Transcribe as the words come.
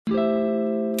What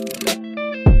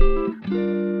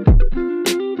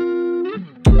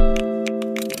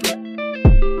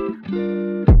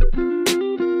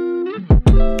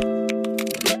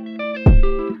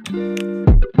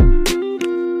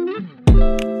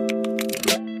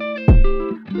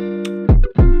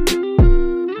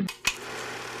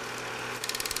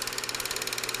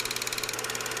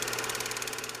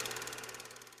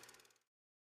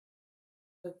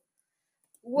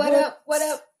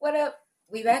up?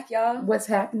 We back, y'all. What's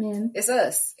happening? It's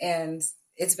us, and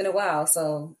it's been a while,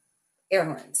 so air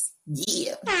horns.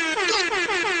 Yeah.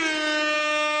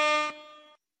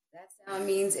 That sound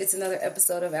means it's another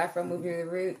episode of Afro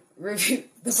Movie Review,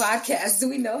 the podcast. Do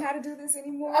we know how to do this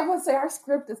anymore? I would say our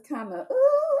script is kind of,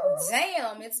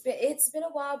 damn, it's been a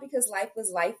while because life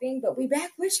was lifing, but we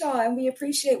back with y'all, and we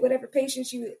appreciate whatever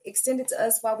patience you extended to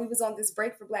us while we was on this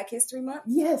break for Black History Month.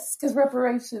 Yes, because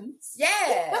reparations.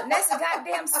 Yeah, and that's a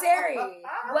goddamn Sari.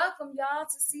 Welcome, y'all,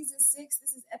 to season 6.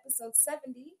 This is episode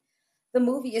 70. The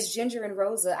movie is Ginger and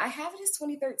Rosa. I have it as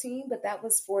 2013, but that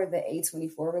was for the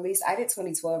A24 release. I did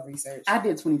 2012 research. I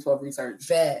did 2012 research.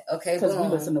 Bet. Okay, because we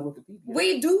listen to Wikipedia.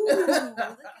 We do. Look at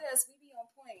us. We be on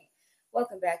point.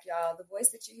 Welcome back, y'all. The voice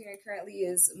that you're hearing currently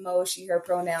is Mo, she, her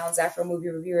pronouns, Afro Movie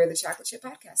Reviewer, the Chocolate Chip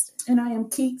Podcaster. And I am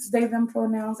Keeks, they, them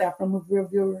pronouns, Afro Movie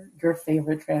Reviewer, your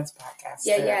favorite trans podcaster.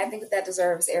 Yeah, I think that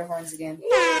deserves air horns again.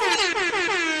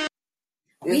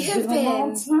 We have been a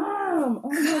long time. Oh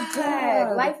my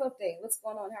God. Life update. What's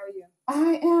going on? How are you?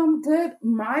 I am good.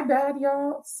 My bad,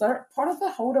 y'all. Sir, part of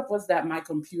the holdup was that my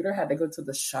computer had to go to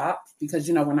the shop because,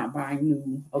 we're not buying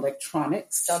new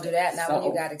electronics. Don't do that now when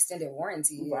you got extended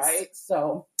warranties. Right.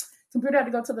 So, computer had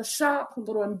to go to the shop. A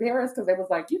little embarrassed because they was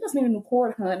like, you just need a new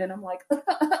cord, hun. And I'm like,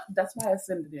 that's why I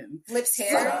sent it in. Flips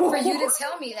hair for you to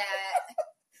tell me that.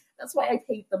 That's why I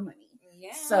paid the money.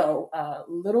 Yeah. So,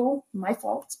 little my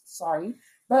fault. Sorry.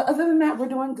 But other than that, we're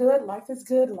doing good. Life is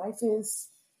good. Life is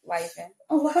lifing.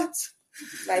 A lot.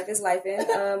 Life is lifing.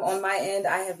 On my end,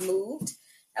 I have moved.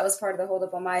 That was part of the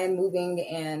holdup on my end, moving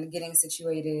and getting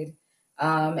situated,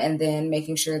 and then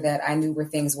making sure that I knew where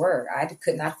things were. I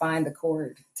could not find the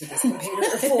cord to this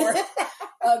computer for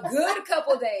a good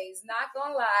couple days, not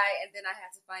gonna lie. And then I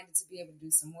had to find it to be able to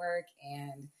do some work.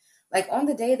 And on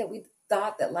the day that we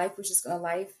thought that life was just gonna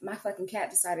life, my fucking cat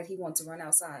decided he wants to run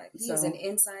outside. He's an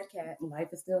inside cat.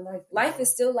 Life is still life. Life is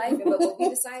still life. But what we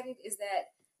decided is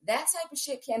that type of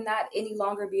shit cannot any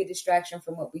longer be a distraction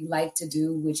from what we like to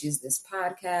do, which is this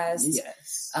podcast.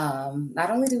 Yes.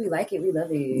 Not only do we like it, we love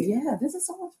it. Yeah, this is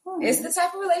so much fun. It's the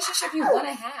type of relationship you want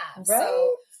to have. Right?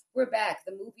 So we're back.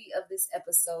 The movie of this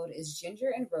episode is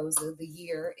Ginger and Rosa. The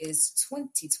year is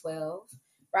 2012.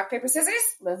 Rock, paper, scissors?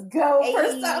 Let's go. Hey.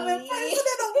 First time in person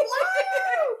in a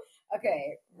while.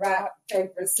 Okay. Rock,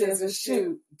 paper, scissors,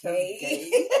 shoot.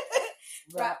 Okay.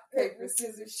 Rock, paper,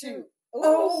 scissors, shoot.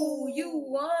 Oh, you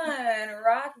won.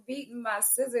 Rock beating my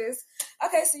scissors.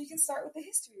 Okay, so you can start with the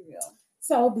history reel.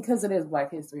 So, because it is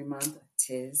Black History Month,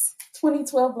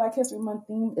 2012 Black History Month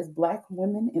theme is Black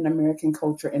women in American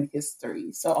culture and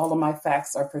history. So, all of my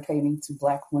facts are pertaining to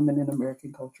Black women in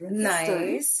American culture and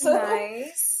history.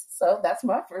 Nice. So that's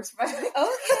my first fact.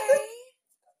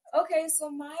 Okay,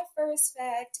 so my first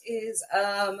fact is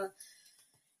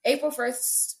April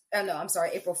 4th,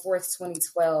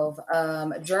 2012,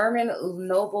 German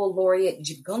Nobel laureate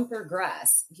Günter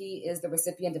Grass. He is the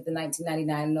recipient of the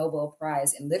 1999 Nobel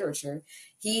Prize in Literature.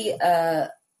 He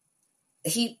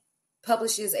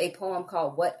publishes a poem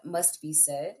called What Must Be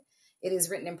Said. It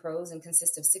is written in prose and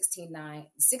consists of 69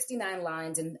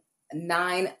 lines and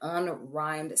 9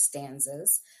 unrhymed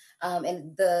stanzas.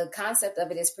 And the concept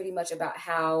of it is pretty much about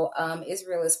how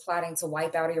Israel is plotting to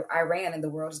wipe out Iran and the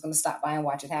world is going to stop by and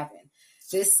watch it happen.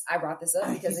 I brought this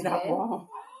up because again,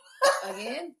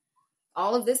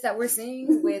 all of this that we're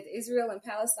seeing with Israel and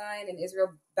Palestine and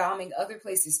Israel bombing other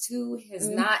places too has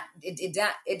it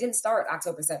didn't start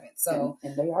October 7th. So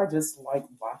and they are just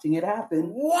watching it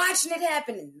happen. Watching it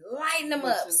happen and lighting them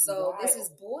up. So wild. This is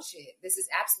bullshit. This is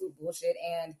absolute bullshit.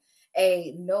 And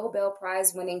a Nobel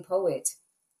Prize winning poet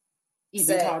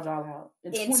even called y'all out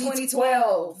in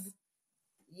 2012.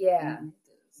 Yeah.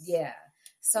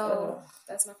 So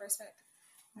that's my first fact.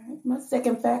 All right, my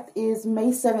second fact is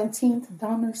May 17th,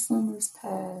 Donna Summer's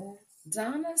passed.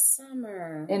 Donna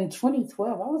Summer. In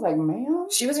 2012. I was like, ma'am?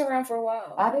 She was around for a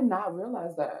while. I did not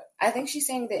realize that. I think she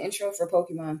sang the intro for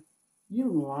Pokemon. You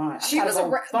lying. She was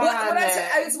around. It's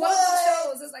one of those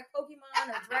shows. It's like Pokemon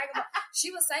or Dragon Ball. She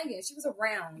was singing. She was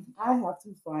around. I have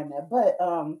to find that. But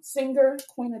singer,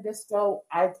 Queen of Disco,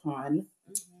 icon,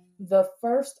 the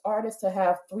first artist to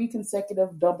have 3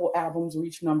 consecutive double albums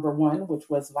reach number 1, which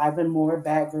was Live and More,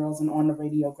 Bad Girls, and On the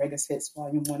Radio, Greatest Hits,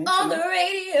 Volume 1 and 2. On the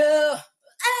radio.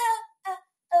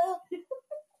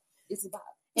 It's about.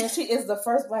 And she is the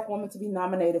first Black woman to be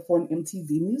nominated for an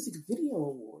MTV Music Video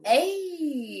Award.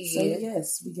 Hey! So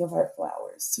yes, we give our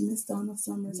flowers to Miss Donna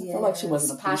Summers. Yes. I feel like she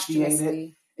wasn't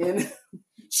appreciated.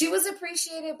 She was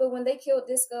appreciated, but when they killed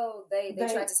disco, they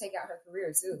tried to take out her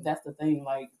career too. That's the thing.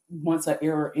 Like, once an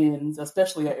era ends,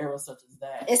 especially an era such as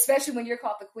that. Especially when you're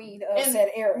called the queen of said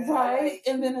era. Right?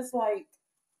 And then it's like,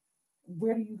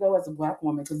 where do you go as a Black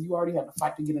woman? Because you already had to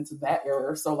fight to get into that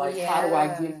era. So, like, how do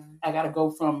I got to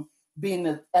go from being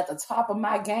at the top of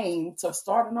my game to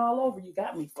starting all over? You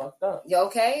got me fucked up.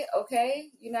 Okay.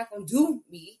 You're not going to do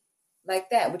me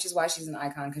like that, which is why she's an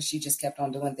icon, because she just kept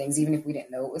on doing things, even if we didn't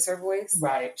know it was her voice.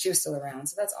 Right. She was still around,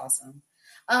 so that's awesome.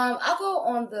 I'll go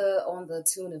on the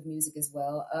tune of music as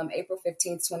well. April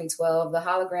 15th, 2012, the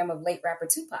hologram of late rapper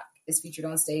Tupac is featured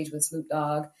on stage with Snoop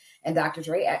Dogg and Dr.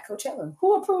 Dre at Coachella.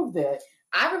 Who approved that?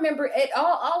 I remember it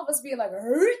all of us being like,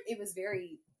 it was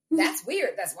very... That's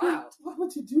weird. That's wild. Why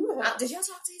would you do that? Did y'all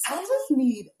talk to his family? I just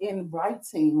need in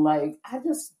writing, like, I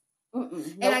just...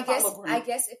 and I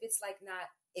guess if it's like not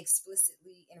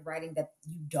explicitly in writing that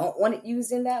you don't want it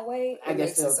used in that way, I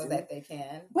guess so that they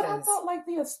can. But I thought like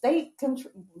the estate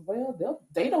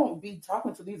they don't be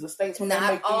talking to these estates when not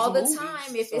they make all these the movies,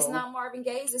 time. If it's not Marvin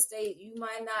Gaye's estate, you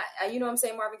might not. You know what I'm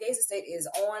saying? Marvin Gaye's estate is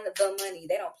on the money.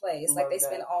 They don't play. It's like they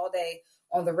spend all day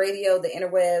on the radio, the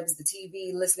interwebs, the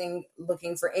TV, listening,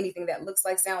 looking for anything that looks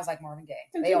like, sounds like Marvin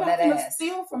Gaye. They on that ass.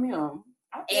 Steal from him.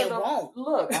 Won't.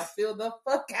 Look, I feel the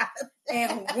fuck out of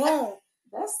that. And won't.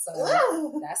 That's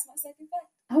my second fact.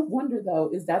 I wonder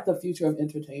though, is that the future of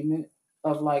entertainment,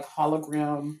 of like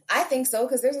hologram? I think so,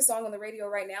 because there's a song on the radio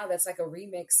right now that's like a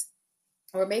remix,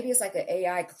 or maybe it's like an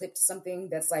AI clipped something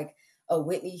that's like a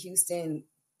Whitney Houston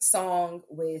song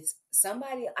with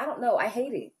somebody. I don't know. I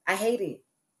hate it.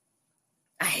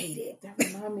 That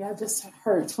reminds me, I just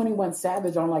heard 21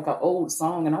 Savage on like an old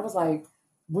song, and I was like,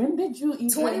 when did you even...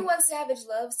 21 Savage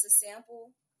loves to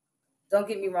sample. Don't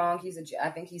get me wrong, I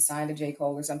think he signed to J.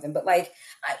 Cole or something, but like,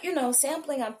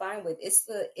 sampling I'm fine with. It's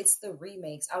the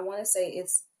remakes. I want to say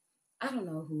I don't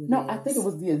know who it is. No, I think it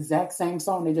was the exact same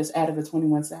song. They just added a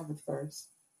 21 Savage verse.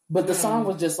 But the song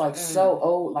was just like so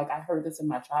old. Like, I heard this in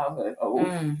my childhood.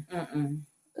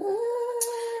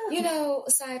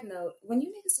 Side note, when you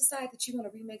niggas decide that you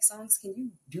want to remake songs, can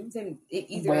you do them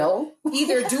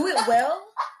either do it well?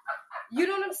 You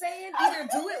know what I'm saying? Either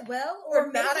do it well or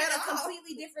make it a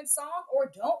completely different song, or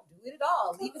don't do it at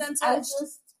all. Leave it untouched.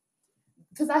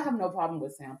 Because I have no problem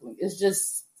with sampling. It's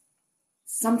just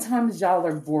sometimes y'all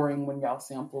are boring when y'all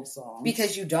sample songs.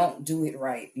 Because you don't do it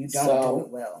right. You don't do it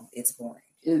well. It's boring.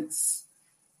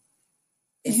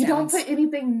 You don't put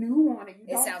anything new on it.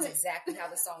 It sounds exactly how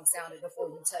the song sounded before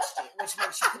you touched it, which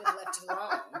makes you could have left it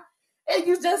alone. And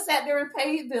you just sat there and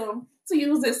paid them to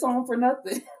use this song for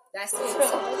nothing. That's it.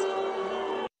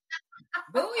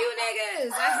 Boo you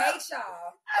niggas. I hate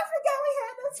y'all. I forgot we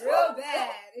had this real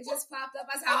bad. It just popped up.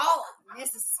 I said, oh,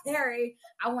 necessary.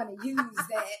 I want to use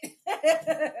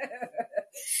that.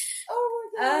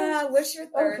 Oh my God. What's your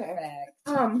third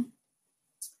fact?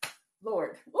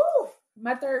 Lord. Ooh,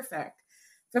 my third fact.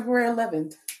 February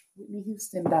 11th, Whitney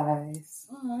Houston dies.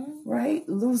 Right?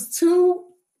 Lose 2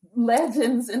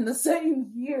 legends in the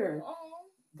same year.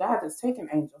 God is taking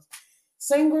angels.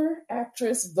 Singer,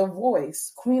 actress, The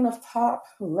Voice, queen of pop,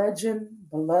 legend,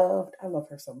 beloved. I love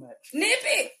her so much.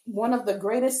 Nippy! One of the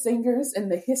greatest singers in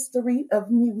the history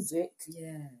of music.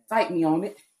 Yeah. Fight me on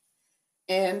it.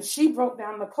 And she broke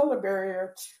down the color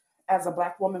barrier as a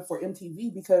Black woman for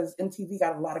MTV, because MTV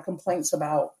got a lot of complaints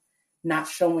about not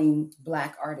showing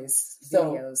Black artists'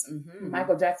 videos.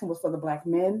 Michael Jackson was for the Black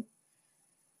men.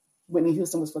 Whitney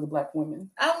Houston was for the Black women.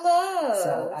 I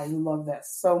love that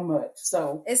so much.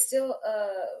 So it's still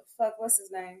what's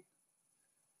his name?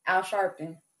 Al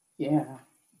Sharpton. Yeah.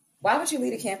 Why would you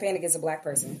lead a campaign against a Black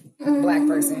person? Black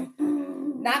person.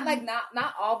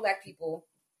 Not all Black people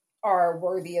are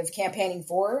worthy of campaigning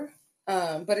for.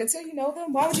 But until you know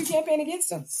them, why would you campaign against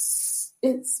them?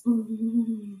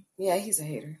 Yeah, he's a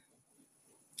hater.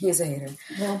 He is a hater.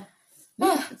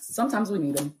 Well, sometimes we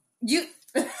need him.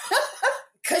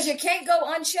 Because you can't go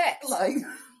unchecked.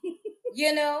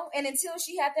 And until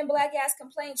she had them Black ass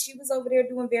complaints, she was over there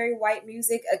doing very white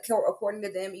music, according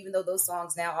to them, even though those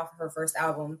songs now off of her first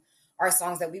album are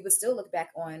songs that we would still look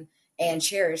back on and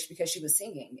cherish because she was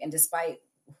singing. And despite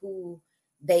who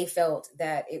they felt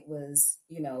that it was,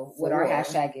 what our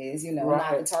hashtag is,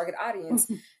 not the target audience.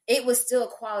 It was still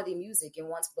quality music. And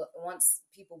once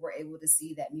people were able to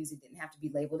see that music didn't have to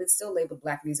be labeled, it's still labeled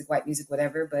Black music, white music,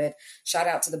 whatever. But shout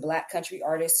out to the Black country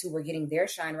artists who were getting their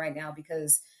shine right now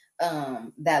because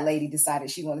that lady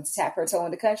decided she wanted to tap her toe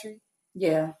into country.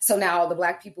 Yeah. So now all the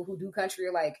Black people who do country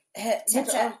are like, tap,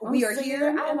 tap, we are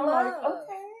here. I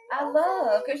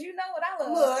love, because you know what I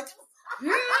love. Look.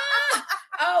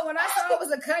 Oh, when I saw it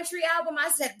was a country album, I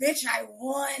said, bitch, I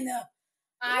won.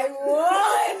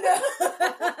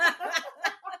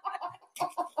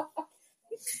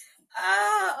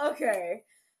 Okay.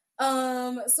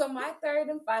 So my third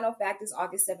and final fact is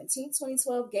August 17th,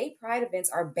 2012, gay pride events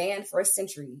are banned for a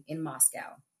century in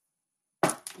Moscow.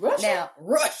 Russia.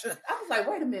 I was like,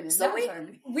 wait a minute. So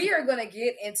we are going to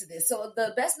get into this. So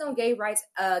the best known gay rights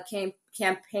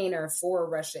campaigner for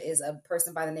Russia is a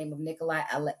person by the name of Nikolai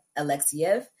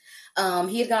Alexeyev.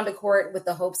 He had gone to court with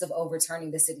the hopes of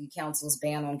overturning the city council's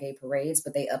ban on gay parades,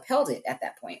 but they upheld it at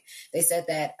that point. They said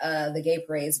that the gay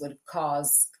parades would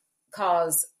cause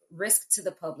risk to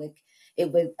the public.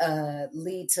 It would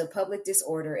lead to public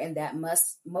disorder, and that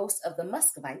most of the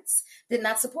Muscovites did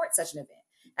not support such an event.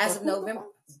 As of November,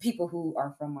 people who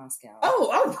are from Moscow.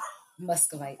 Oh.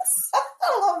 Muscovites.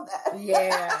 I love that.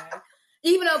 Yeah.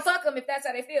 Even though, fuck them if that's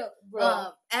how they feel.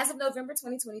 As of November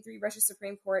 2023, Russia's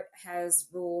Supreme Court has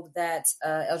ruled that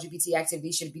LGBT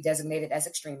activity should be designated as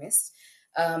extremist.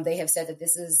 They have said that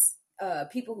this is,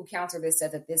 people who counter this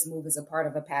said that this move is a part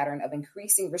of a pattern of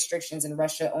increasing restrictions in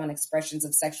Russia on expressions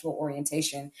of sexual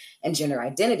orientation and gender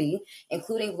identity,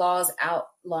 including laws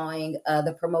outlawing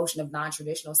the promotion of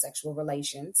non-traditional sexual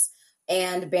relations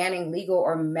and banning legal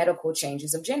or medical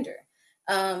changes of gender.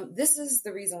 This is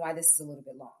the reason why this is a little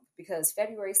bit long, because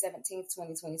February 17th,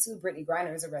 2022, Brittany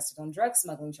Griner is arrested on drug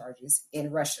smuggling charges in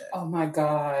Russia. Oh my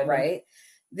God. Right?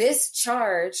 This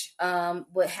charge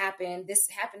happened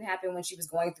when she was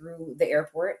going through the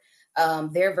airport.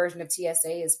 Their version of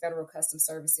TSA is Federal Customs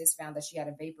Services found that she had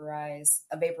a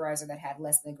vaporizer that had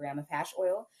less than a gram of hash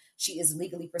oil. She is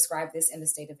legally prescribed this in the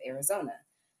state of Arizona.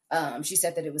 She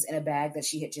said that it was in a bag that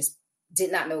she had just did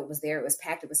not know it was there. It was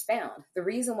packed. It was found. The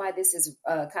reason why this is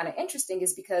kind of interesting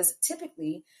is because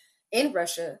typically in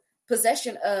Russia,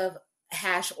 possession of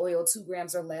hash oil 2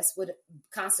 grams or less would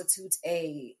constitute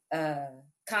a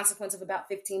consequence of about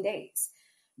 15 days.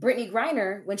 Brittany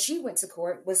Griner, when she went to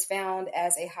court, was found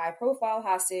as a high-profile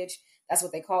hostage. That's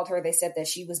what they called her. They said that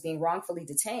she was being wrongfully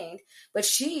detained, but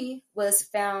she was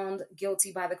found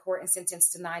guilty by the court and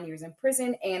sentenced to 9 years in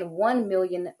prison and 1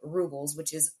 million rubles,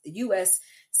 which is US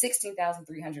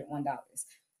 $16,301.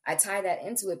 I tie that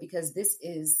into it because this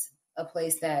is a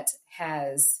place that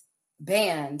has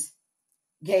banned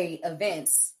gay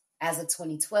events as of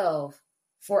 2012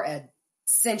 for a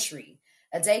century.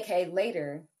 A decade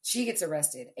later, she gets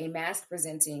arrested, a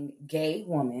mask-presenting gay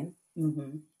woman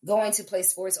going to play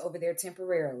sports over there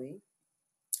temporarily,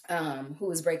 who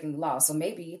is breaking the law. So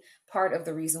maybe part of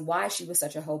the reason why she was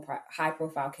such a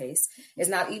high-profile case is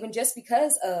not even just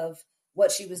because of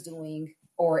what she was doing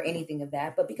or anything of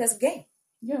that, but because of gay,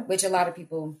 which a lot of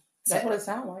people That's what it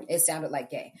sounded like. It sounded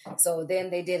like gay. So then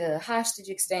they did a hostage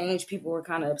exchange. People were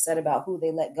kind of upset about who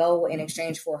they let go in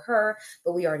exchange for her,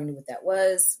 but we already knew what that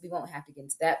was. We won't have to get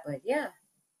into that, but yeah,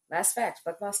 last fact,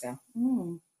 fuck Moscow.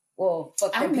 Well,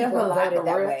 fuck them people who voted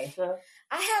that way.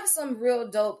 I have some real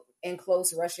dope and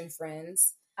close Russian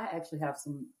friends. I actually have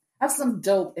some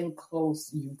dope and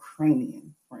close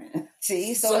Ukrainian friends.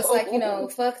 See, so it's like,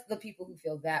 fuck the people who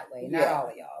feel that way. Not all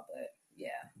of y'all, but yeah.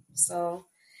 So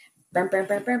burn.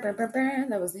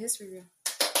 That was the history reel.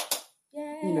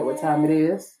 Yeah. You know what time it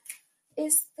is?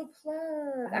 It's the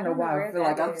plug. I don't know why I feel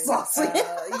like I'm saucy.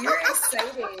 You're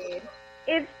excited.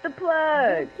 It's the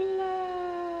plug.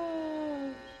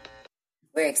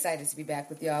 We're excited to be back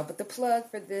with y'all, but the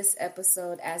plug for this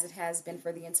episode, as it has been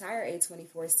for the entire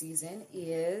A24 season,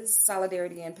 is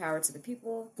solidarity and power to the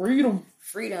people. Freedoms.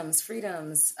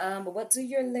 But what do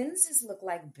your lenses look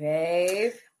like,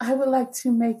 babe? I would like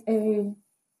to make a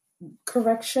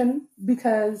correction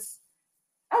because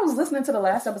I was listening to the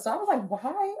last episode. I was like,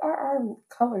 why are our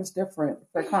colors different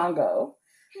for Congo?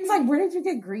 It's like, where did you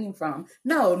get green from?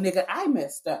 No, nigga, I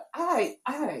messed up. I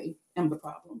am the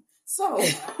problem. So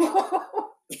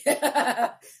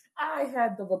I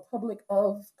had the Republic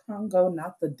of Congo,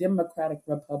 not the Democratic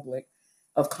Republic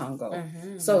of Congo.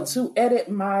 Mm-hmm. So to edit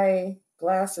my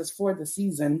glasses for the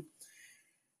season,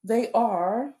 they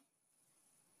are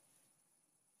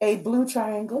a blue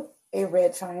triangle, a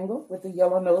red triangle with the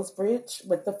yellow nose bridge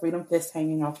with the freedom fist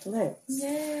hanging off the legs.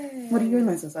 Yeah. What are your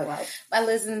lenses like? My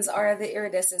lenses are the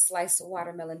iridescent sliced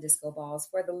watermelon disco balls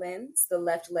for the lens. The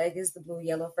left leg is the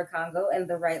blue-yellow for Congo, and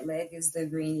the right leg is the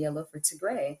green-yellow for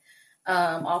Tigray.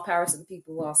 All power to the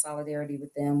people, all solidarity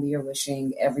with them. We are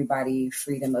wishing everybody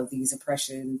freedom of these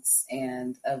oppressions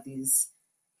and of these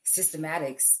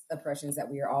systematic oppressions that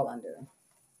we are all under.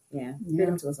 Yeah.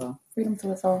 Freedom to us all. Freedom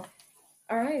to us all.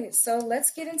 All right, so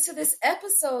let's get into this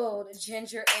episode,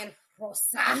 Ginger and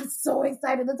Rosa. I'm so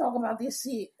excited to talk about this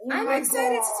shit. Oh I'm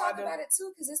excited to talk about it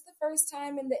too, because it's the first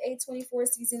time in the A24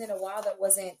 season in a while that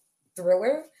wasn't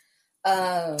thriller.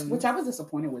 Which I was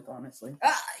disappointed with, honestly.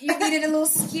 You needed a little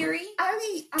scary?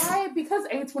 Because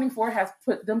A24 has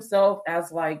put themselves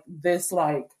as like this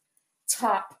like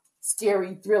top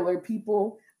scary thriller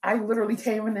people, I literally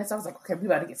came in this. I was like, okay, we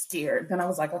about to get scared. Then I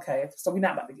was like, okay, so we're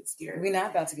not about to get scared. We're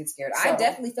not about to get scared. So, I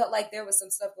definitely felt like there was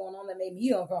some stuff going on that made me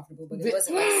uncomfortable, but it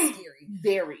wasn't like scary.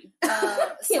 Very.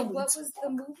 So what was the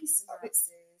movie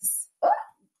synopsis?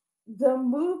 The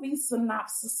movie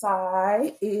synopsis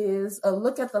is a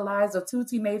look at the lives of two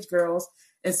teenage girls,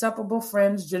 inseparable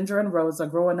friends Ginger and Rosa,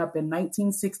 growing up in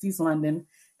 1960s London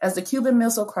as the Cuban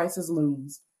Missile Crisis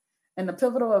looms, and the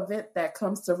pivotal event that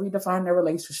comes to redefine their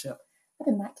relationship. I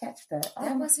did not catch that.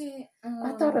 That wasn't.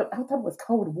 I thought it was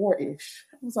Cold War-ish.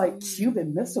 It was like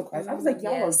Cuban Missile Crisis. I was like,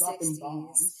 y'all are dropping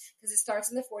bombs. Because it starts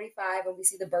in the 45, and we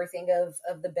see the birthing of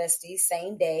the besties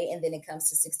same day, and then it comes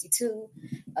to 62.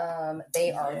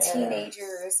 They are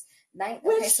teenagers.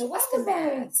 Okay, so what's the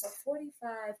math? So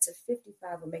 45 to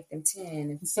 55 would make them 10,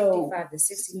 and 55 to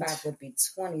 65 would be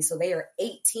 20. So they are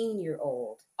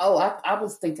 18-year-old. Oh, I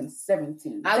was thinking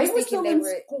 17. I was thinking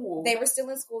they were still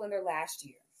in school in their last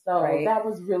year. So that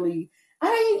was really,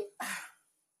 I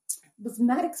was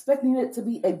not expecting it to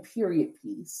be a period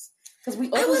piece. Because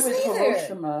we opened with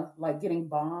Hiroshima, like, getting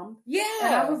bombed. Yeah.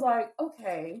 And I was like,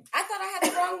 okay. I thought I had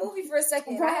the wrong movie for a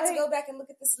second. Right? I had to go back and look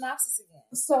at the synopsis again.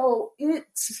 So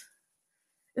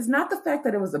it's not the fact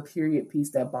that it was a period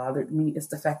piece that bothered me. It's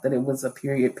the fact that it was a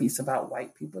period piece about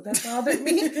white people that bothered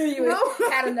me. You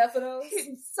had enough of those?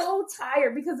 I'm so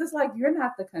tired because it's like, you're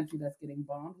not the country that's getting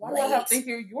bombed. Why do I have to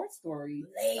hear your story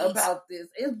about this?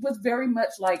 It was very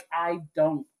much like, I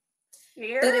don't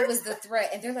care. But it was the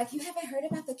threat. And they're like, you haven't heard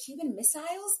about the Cuban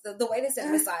missiles? The way they said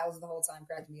missiles the whole time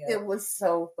cracked me up. It was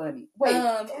so funny. Wait,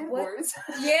 words?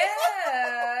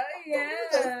 Yeah.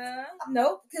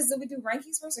 Nope, because we do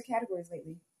rankings first or categories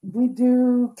lately? We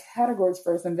do categories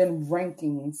first and then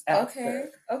rankings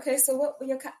after. Okay, so what were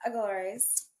your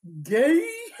categories? Gay.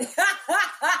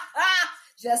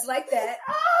 Just like that.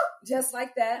 Just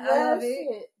like that. I love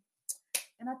it.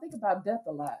 And I think about death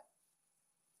a lot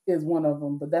is one of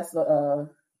them, but that's the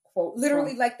quote.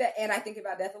 Literally like that, and I think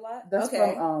about death a lot? That's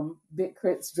from Big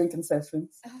Crit's Drinking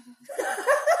Sessions.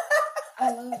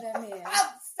 I love that man.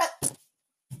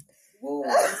 Woo.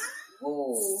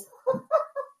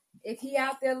 If he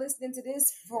out there listening to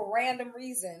this for random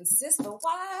reasons, sister,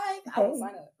 why? I will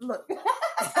sign up. Look.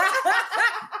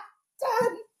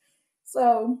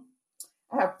 So,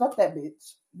 I have fucked that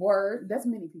bitch. Word. That's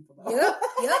many people.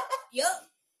 Yep.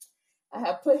 I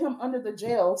have put him under the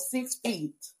jail 6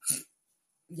 feet.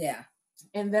 Yeah.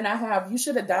 And then I have, you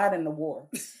should have died in the war.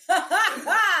 Because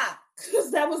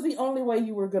that was the only way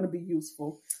you were going to be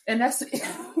useful. And that's it.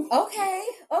 Okay.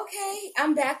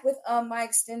 I'm back with my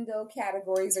extendo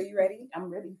categories. Are you ready? I'm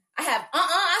ready. I have,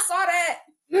 I saw that.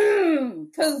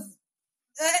 Because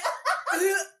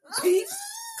beef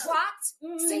clocked,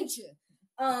 sent you.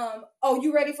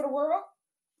 You ready for the world?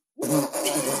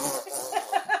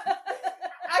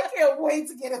 I can't wait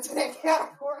to get into that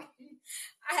category.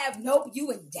 I have nope,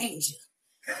 you in danger.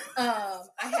 I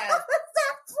have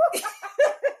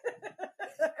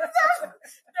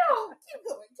no, keep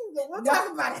going. We'll talk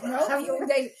about it. Nope, you in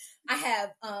danger. I have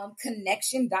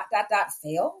connection ...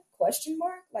 fail ?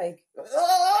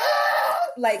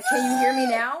 Like can you hear me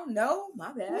now? No,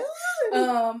 my bad.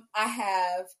 I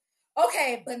have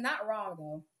but not wrong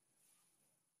though.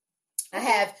 I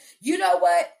have, you know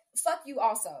what? Fuck you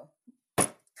also.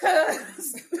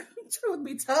 Cause truth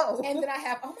be told. And then I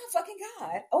have, oh my fucking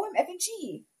God,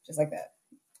 OMFG. Just like that.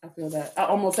 I feel that. I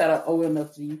almost had an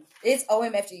OMFG. It's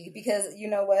OMFG because you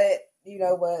know what?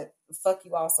 Fuck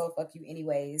you also, fuck you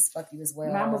anyways, fuck you as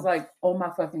well. Mine was like, oh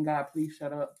my fucking God, please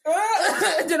shut up.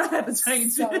 Then I had to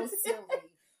change so it. Silly.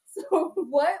 So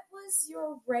what was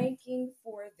your ranking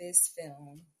for this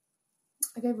film?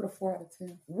 I gave it a 4 out of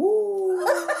 10. Woo!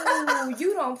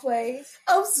 You don't play.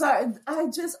 I'm sorry. I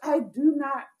do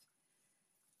not.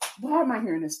 Why am I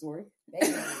hearing this story?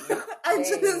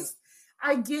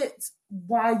 I get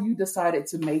why you decided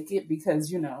to make it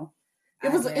because,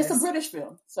 It's a British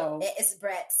film, so it's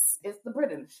Brett's. It's the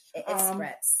British. It's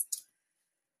Brett's.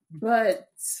 But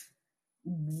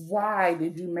why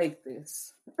did you make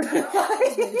this? What's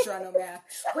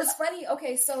funny,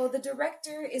 okay, so the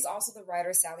director is also the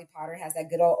writer. Sally Potter has that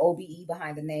good old OBE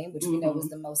behind the name, which we know is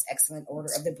the most excellent order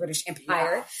of the British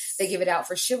Empire. Yeah. They give it out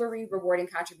for chivalry, rewarding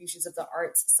contributions of the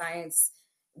arts, science,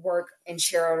 work, and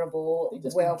charitable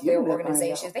welfare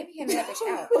organizations. They be handing that bitch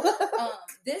out.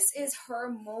 This is her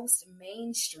most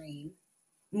mainstream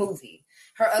movie.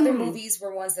 Her other movies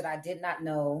were ones that I did not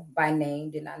know by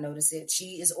name, did not notice it.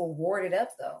 She is awarded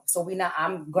up though. So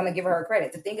I'm going to give her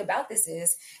credit. The thing about this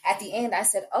is at the end I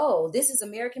said, oh, this is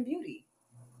American Beauty.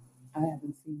 I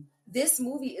haven't seen it. This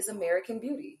movie is American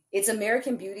Beauty. It's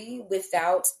American Beauty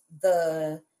without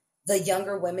the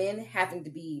younger women having to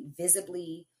be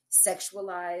visibly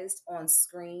sexualized on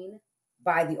screen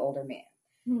by the older man.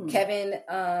 Kevin,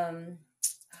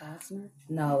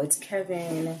 no, it's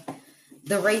Kevin,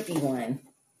 the rapey one.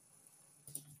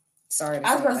 Sorry.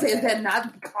 I was going to say, is that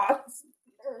not Costner?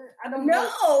 I don't know.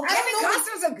 No, Kevin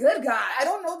Costner's a good guy. I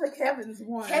don't know the Kevin's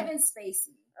one. Kevin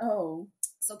Spacey. Oh.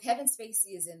 So Kevin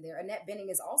Spacey is in there. Annette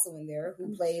Bening is also in there,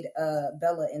 who played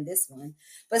Bella in this one.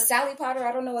 But Sally Potter,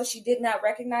 I don't know if she did not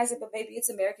recognize it, but maybe it's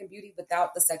American Beauty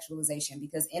without the sexualization.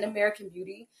 Because in American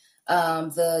Beauty,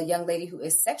 the young lady who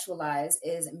is sexualized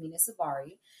is Mina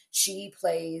Savari. She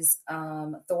plays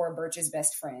Thora Birch's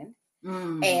best friend.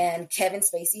 And Kevin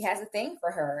Spacey has a thing for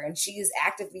her. And she is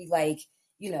actively like,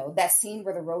 that scene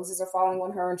where the roses are falling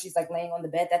on her and she's like laying on the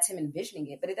bed, that's him envisioning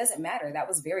it. But it doesn't matter. That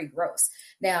was very gross.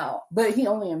 Now, but he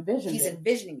only envisioned He's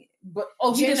envisioning it. But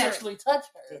he didn't actually touch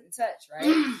her. Didn't touch,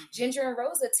 right? Ginger and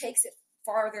Rosa takes it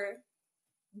farther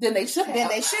than they should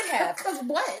have. Because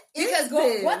what?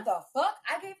 What the fuck?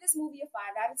 I gave this movie a 5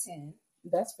 out of 10.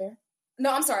 That's fair.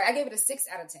 No, I'm sorry. I gave it a 6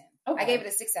 out of 10. Okay. I gave it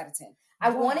a 6 out of 10. I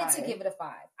wanted to give it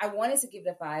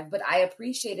a 5. But I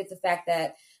appreciated the fact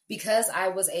that because I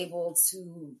was able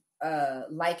to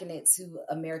liken it to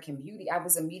American Beauty, I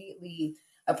was immediately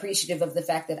appreciative of the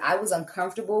fact that I was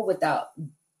uncomfortable without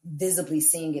visibly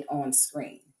seeing it on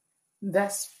screen.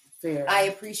 That's fair. I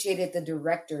appreciated the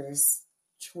director's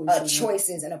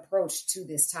choices and approach to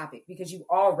this topic, because you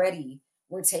already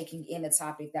were taking in a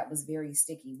topic that was very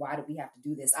sticky. Why do we have to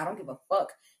do this? I don't give a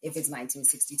fuck if it's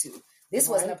 1962. This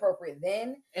wasn't appropriate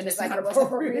then, and it's like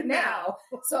appropriate now.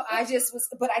 So I gave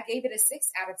it a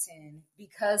 6 out of 10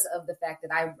 because of the fact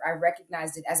that I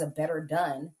recognized it as a better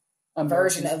done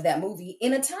version of that movie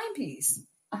in a timepiece.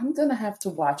 I'm gonna have to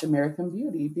watch American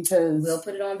Beauty because we'll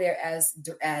put it on there as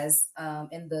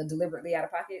in the deliberately out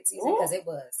of pocket season, because it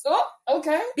was. Oh,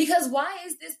 okay. Because why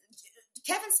is this?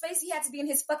 Kevin Spacey had to be in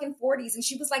his fucking 40s and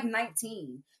she was like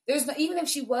 19. Even if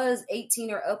she was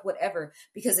 18 or up, whatever.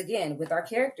 Because again, with our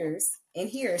characters in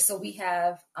here, so we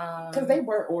have because they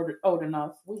were old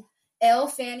enough. Elle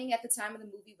Fanning at the time of the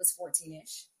movie was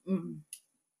 14-ish.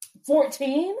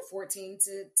 14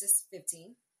 to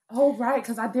 15. Oh, right,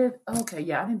 because I didn't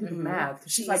do the math.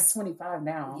 She's like 25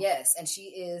 now. Yes, and she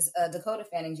is Dakota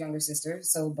Fanning's younger sister,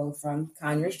 so both from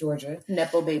Conyers, Georgia.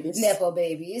 Nepo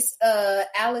babies.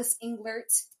 Alice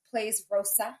Englert plays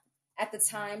Rosa. At the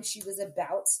time, she was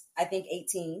about, I think,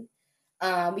 18.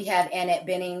 We have Annette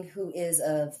Bening, who is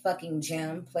a fucking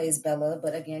gem, plays Bella,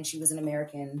 but again, she was an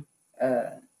American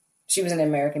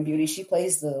Beauty. She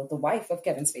plays the wife of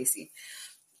Kevin Spacey.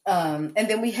 And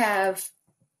then we have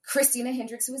Christina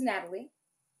Hendricks, who is Natalie,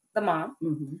 the mom.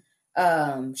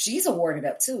 Mm-hmm. She's awarded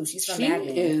up too. She's from Mad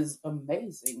Men. She is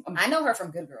amazing. I know her from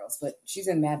Good Girls, but she's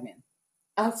in Mad Men.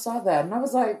 I saw that and I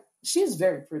was like, she is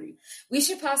very pretty. We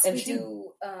should possibly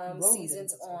do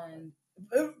seasons on.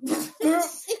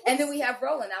 And then we have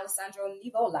Roland Alessandro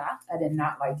Nivola. I did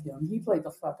not like him. He played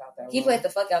the fuck out that role. He played the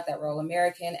fuck out that role.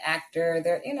 American actor.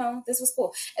 This was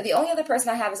cool. And the only other person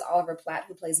I have is Oliver Platt,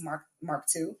 who plays Mark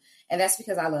II. And that's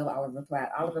because I love Oliver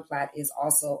Platt. Oliver Platt is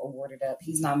also awarded up.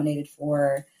 He's nominated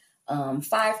for 5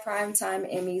 Primetime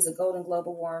Emmys, a Golden Globe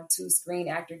Award, 2 Screen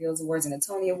Actor Guild Awards, and a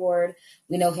Tony Award.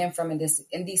 We know him from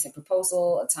Indecent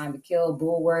Proposal, A Time to Kill,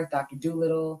 Bulworth, Dr.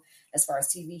 Dolittle. As far as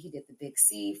TV, he did The Big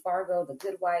C, Fargo, The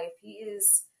Good Wife. He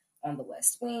is on The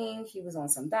West Wing. He was on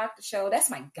some doctor show. That's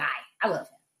my guy. I love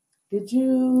him. Did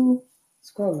you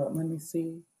scroll up? Let me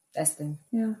see. That's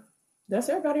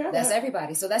everybody. That's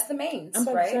everybody. So that's the mains, I'm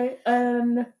about right? to say,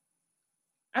 and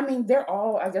I mean, they're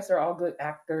all good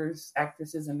actors,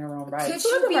 actresses in their own right. Could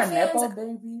you be fans? Nepo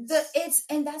babies. That's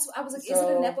what I was like. Is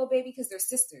it a Nepo baby? Because they're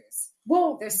sisters.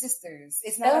 Well, they're sisters.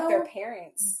 It's not like their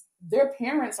parents. Their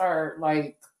parents are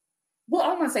like. Well,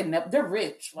 I'm gonna say they're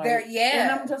rich. Like,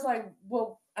 and I'm just like,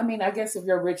 well, I mean, I guess if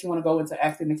you're rich, you want to go into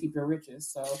acting to keep your riches.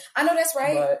 So I know that's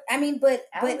right. But I mean, but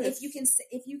Alice,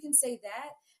 if you can say that,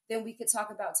 then we could talk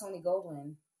about Tony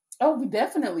Goldwyn. Oh, we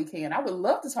definitely can. I would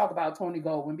love to talk about Tony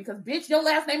Goldwyn because, bitch, your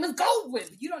last name is Goldwyn.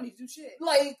 You don't need to do shit.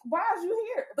 Like, why are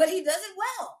you here? But he does it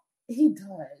well. He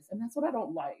does, and that's what I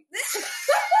don't like.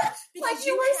 Because like,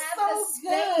 you were have so the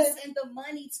space good and the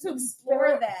money to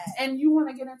explore that, and you want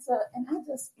to get into. And I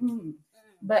just,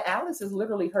 but Alice is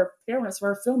literally, her parents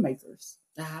were filmmakers,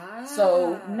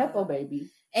 so nepo baby.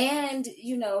 And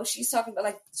she's talking about,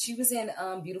 like, she was in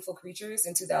Beautiful Creatures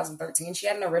in 2013. She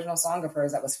had an original song of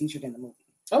hers that was featured in the movie.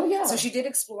 Oh yeah. So she did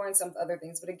explore in some other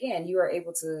things, but again, you are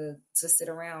able to sit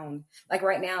around. Like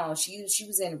right now, she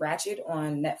was in Ratchet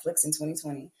on Netflix in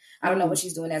 2020. I don't know what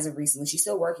she's doing as of recently. She's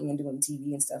still working and doing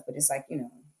TV and stuff, but it's like,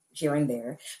 here and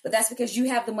there. But that's because you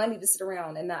have the money to sit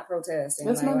around and not protest. And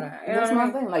that's my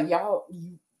thing. Like y'all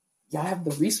have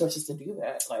the resources to do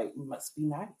that. Like, must be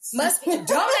nice. Must be.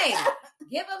 Donate.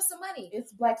 Give up some money.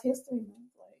 It's Black History Month.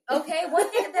 Okay, one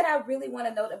thing that I really want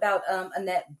to note about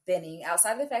Annette Bening,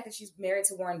 outside of the fact that she's married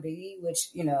to Warren Beatty, which,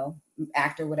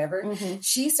 actor, whatever,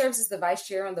 she serves as the vice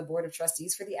chair on the board of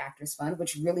trustees for the Actors Fund,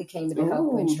 which really came to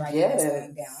help when striking was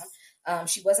going down.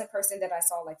 She wasn't a person that I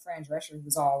saw like Fran Drescher, who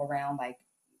was all around like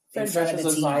in front of the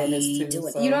TV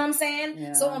doing, you know what I'm saying?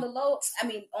 Yeah. So on the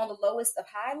lowest of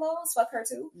high lows, fuck her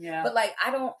too. Yeah. But like,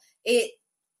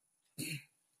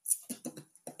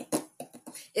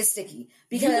 it's sticky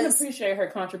because you can appreciate her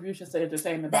contributions to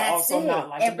entertainment, but also not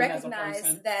like and recognize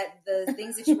that the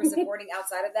things that you were supporting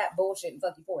outside of that bullshit and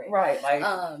fuck you for it, right? Like,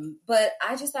 but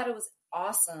I just thought it was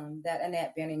awesome that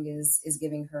Annette Bening is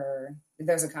giving her.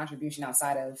 There's a contribution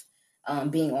outside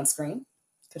of being on screen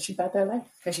because she about that life.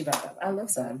 I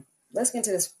love that. Let's get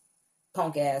into this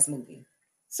punk ass movie.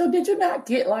 So did you not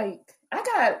get I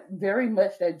got very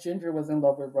much that Ginger was in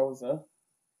love with Rosa.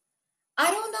 I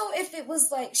don't know if it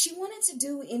was like she wanted to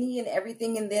do any and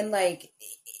everything, and then like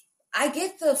I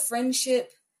get the friendship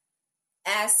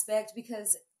aspect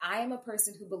because I am a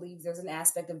person who believes there's an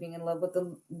aspect of being in love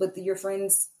with your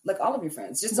friends, like all of your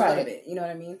friends, just a little bit. You know what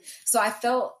I mean? So I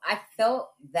felt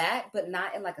that, but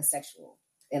not in like a sexual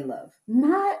in love.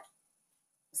 Not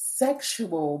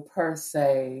sexual per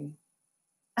se.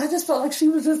 I just felt like she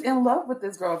was just in love with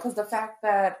this girl because the fact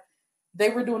that they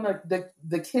were doing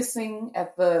the kissing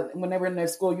when they were in their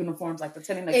school uniforms, like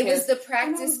pretending to kiss. It was the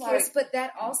practice kiss, but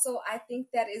that also, I think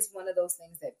that is one of those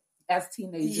things that as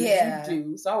teenagers you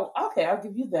do. So, okay, I'll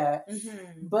give you that.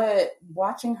 Mm-hmm. But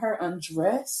watching her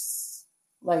undress,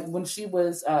 like when she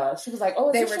was like,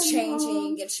 oh, they were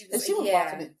changing, and she was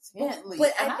watching intently.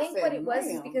 But I think what it was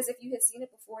is because if you had seen it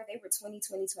before, they were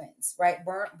 20/20 twins, right?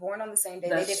 Born on the same day.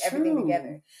 That's they did everything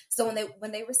together. So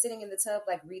when they were sitting in the tub,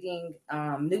 like reading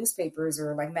newspapers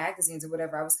or like magazines or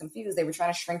whatever, I was confused. They were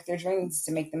trying to shrink their dreams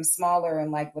to make them smaller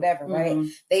and like whatever, right?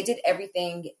 They did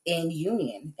everything in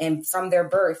union, and from their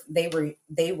birth, they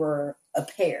were a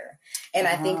pair. And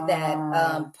I think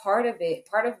that part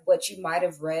of what you might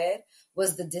have read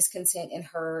was the discontent in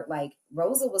her. Like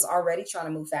Rosa was already trying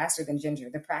to move faster than Ginger.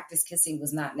 The practice kissing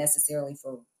was not necessarily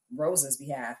for Rosa's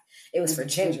behalf. It was for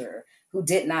Ginger, who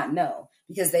did not know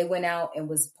because they went out and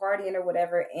was partying or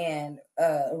whatever. And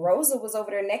Rosa was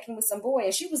over there necking with some boy,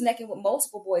 and she was necking with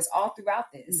multiple boys all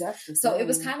throughout this. So it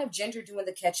was kind of Ginger doing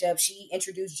the catch up. She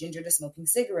introduced Ginger to smoking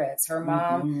cigarettes. Her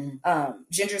mom,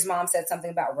 Ginger's mom, said something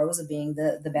about Rosa being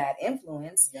the bad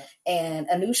influence, and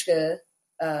Anushka,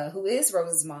 who is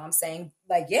Rosa's mom, saying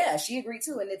like, yeah, she agreed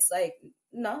too. And it's like,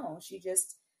 no, she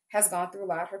just has gone through a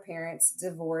lot. Her parents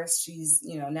divorced. She's,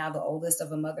 now the oldest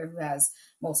of a mother who has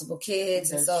multiple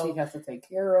kids. And so she has to take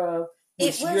care of,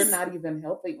 which you're not even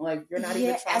helping. Like, you're not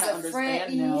even trying to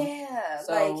understand now. Yeah.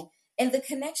 So, and the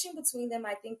connection between them,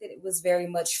 I think that it was very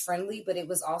much friendly, but it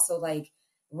was also like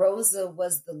Rosa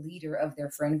was the leader of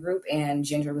their friend group and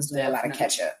Ginger was doing a lot of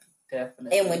catch up.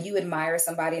 Definitely. And when you admire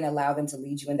somebody and allow them to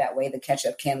lead you in that way, the catch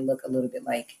up can look a little bit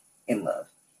like in love.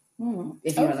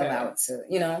 If you don't allow it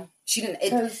to, she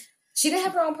didn't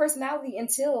have her own personality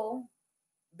until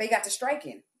they got to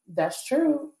striking. That's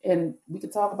true. And we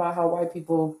could talk about how white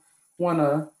people want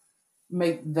to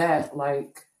make that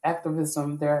like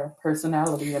activism their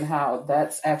personality and how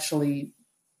that's actually,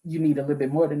 you need a little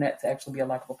bit more than that to actually be a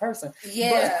likable person.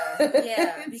 Yeah.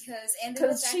 Because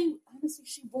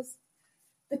she was,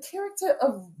 the character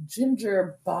of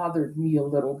Ginger bothered me a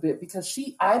little bit because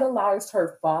she idolized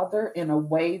her father in a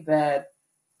way that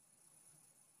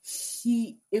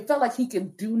it felt like he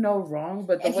could do no wrong,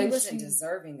 but the way he wasn't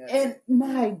deserving of it. And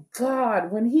my God,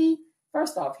 when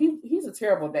first off, he's a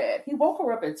terrible dad. He woke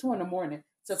her up at 2 a.m.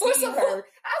 to feed her.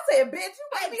 I said, bitch, you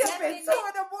might be up at 2 in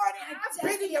the morning. I'm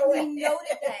bringing your ass.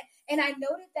 Noted that. And I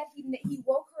noted that he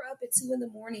woke her up at 2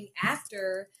 in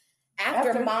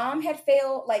after mom had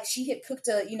failed. Like, she had cooked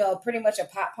pretty much a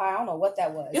pot pie. I don't know what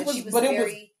that was. It was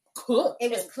cooked.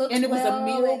 It was cooked, and it was a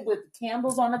meal with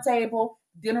candles on the table.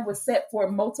 Dinner was set for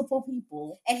multiple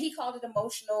people. And he called it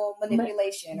emotional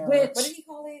manipulation, what did he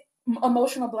call it?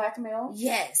 Emotional blackmail.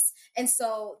 Yes. And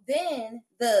so then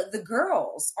the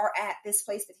girls are at this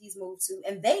place that he's moved to,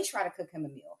 and they try to cook him a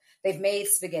meal. They've made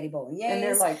spaghetti bolognese, and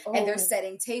they're like, and they're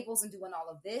setting tables and doing all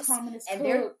of this, and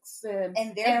they're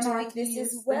doing this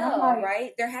as well,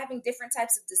 right? They're having different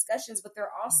types of discussions, but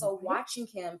they're also watching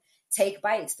him take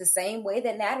bites the same way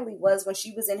that Natalie was when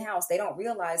she was in house. They don't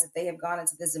realize that they have gone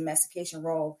into this domestication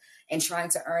role and trying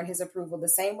to earn his approval the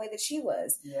same way that she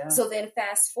was. Yeah. So then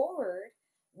fast forward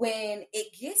when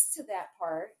it gets to that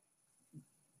part,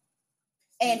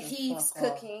 and he's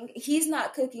cooking. He's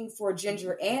not cooking for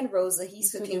Ginger and Rosa.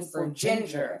 He's cooking for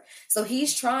Ginger. So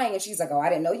he's trying, and she's like, "Oh, I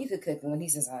didn't know you could cook." And when he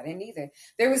says, "I didn't either,"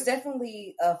 there was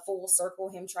definitely a full circle,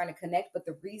 him trying to connect. But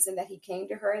the reason that he came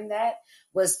to her in that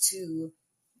was to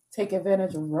take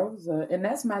advantage of Rosa. And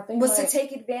that's my thing. Was to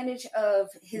take advantage of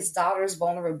his daughter's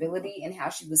vulnerability and how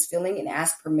she was feeling and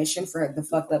ask permission for the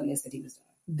fucked upness that he was doing.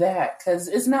 That, because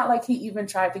it's not like he even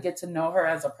tried to get to know her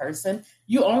as a person.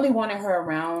 You only wanted her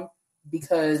around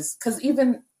because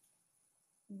even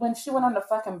when she went on the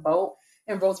fucking boat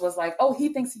and Rose was like, "Oh,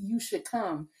 he thinks you should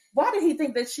come." Why did he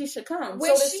think that she should come?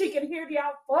 So that she can hear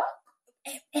y'all fuck?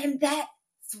 And that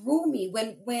threw me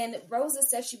when Rosa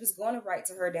said she was going to write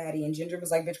to her daddy, and Ginger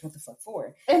was like, "Bitch, what the fuck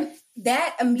for?" And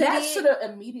that should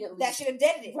have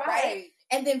deaded it, right?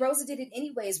 And then Rosa did it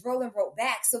anyways. Roland wrote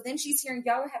back. So then she's hearing,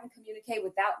 y'all are having communicate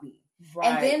without me. Right.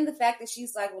 And then the fact that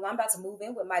she's like, well, I'm about to move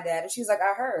in with my dad. And she's like,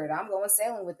 I heard, I'm going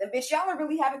sailing with them. Bitch, y'all are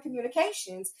really having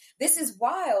communications. This is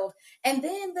wild. And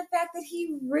then the fact that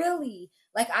he really,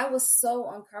 like, I was so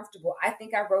uncomfortable. I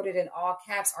think I wrote it in all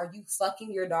caps. Are you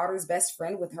fucking your daughter's best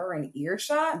friend with her in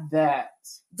earshot?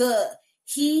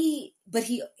 He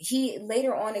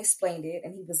later on explained it,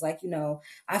 and he was like,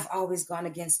 I've always gone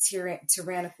against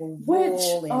tyrannical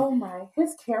rule.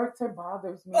 His character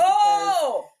bothers me.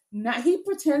 Oh! He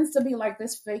pretends to be like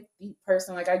this fake deep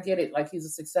person. Like, I get it. Like, he's a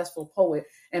successful poet,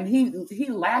 and he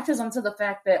latches onto the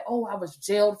fact that, I was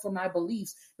jailed for my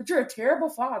beliefs. But you're a terrible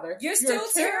father. You're still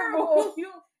terrible.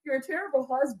 You're a terrible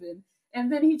husband. And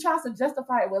then he tries to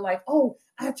justify it with like,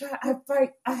 I had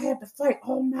to fight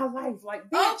all my life. Like,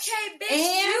 bitch. Okay, bitch,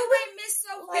 you ain't Miss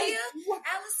Sophia.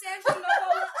 Alessandra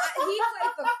Novola, he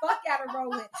played the fuck out of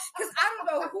Roland. Because I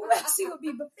don't know who else he would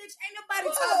be, but bitch, ain't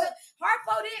nobody told him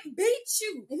Harpo didn't beat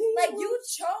you. Like, you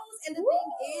chose, and the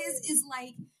thing is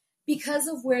like, because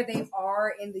of where they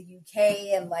are in the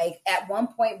UK, and like at one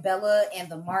point Bella and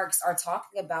the Marks are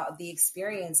talking about the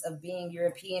experience of being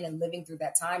European and living through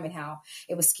that time and how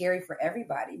it was scary for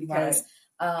everybody. Because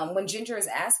when Ginger is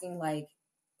asking, like,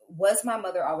 was my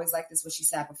mother always like this when she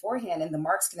sat beforehand? And the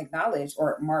Marks can acknowledge,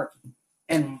 or Mark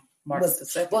and Mark was the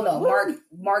second. Well, no,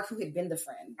 Mark, who had been the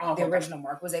friend, the original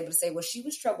Mark, was able to say, well, she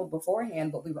was troubled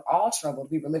beforehand, but we were all troubled.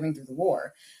 We were living through the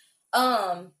war.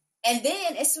 And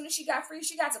then as soon as she got free,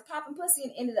 she got to popping pussy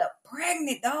and ended up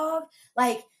pregnant, dog.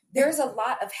 Like, there's a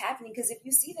lot of happening, because if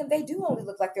you see them, they do only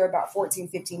look like they're about 14,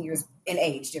 15 years in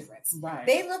age difference. Right.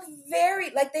 They look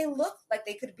like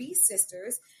they could be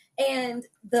sisters. And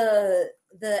the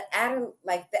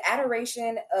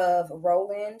adoration of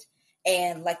Roland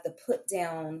and like the put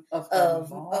down of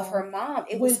her mom,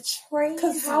 it was crazy.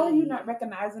 Because how are you not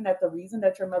recognizing that the reason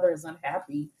that your mother is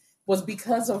unhappy was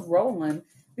because of Roland?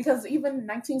 Because even in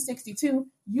 1962,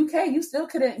 UK, you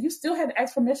still had to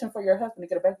ask permission for your husband to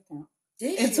get a bank account.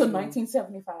 Until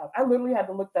 1975. I literally had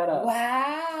to look that up.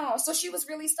 Wow. So she was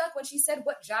really stuck when she said,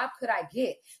 what job could I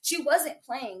get? She wasn't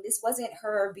playing. This wasn't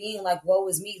her being like, woe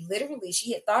is me. Literally,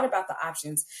 she had thought about the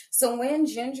options. So when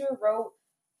Ginger wrote,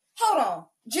 hold on,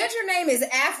 Ginger name is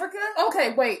Africa?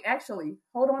 Okay, wait, actually,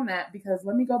 hold on that, because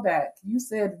let me go back. You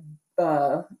said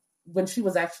when she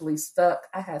was actually stuck,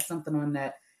 I had something on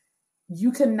that.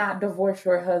 You cannot divorce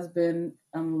your husband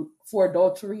for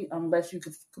adultery unless you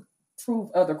could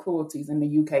prove other cruelties in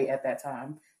the UK at that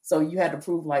time. So you had to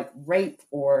prove like rape,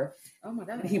 or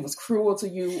he was cruel to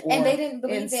you, or and they didn't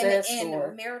believe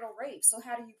in marital rape. So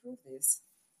how do you prove this?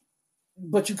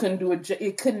 But you couldn't do it.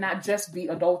 It could not just be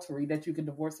adultery that you could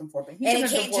divorce him for. But he couldn't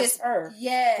divorce her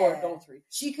for adultery.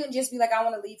 She couldn't just be like, I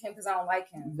want to leave him because I don't like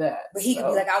him. But he could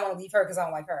be like, I want to leave her because I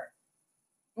don't like her.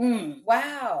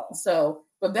 Wow. So,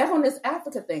 but back on this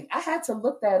Africa thing, I had to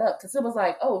look that up because it was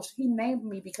like, he named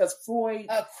me because Freud.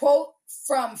 A quote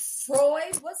from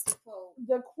Freud? What's the quote?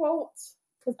 The quote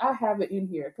because I have it in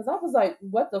here. Because I was like,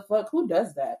 what the fuck? Who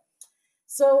does that?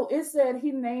 So it said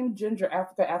he named Ginger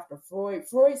Africa after Freud.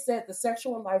 Freud said the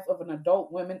sexual life of an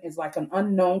adult woman is like an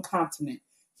unknown continent.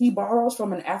 He borrows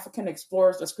from an African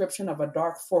explorer's description of a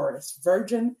dark forest,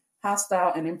 virgin,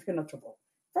 hostile, and impenetrable.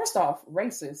 First off,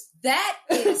 racist. That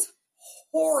is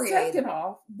horrid. Second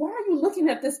off, why are you looking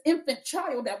at this infant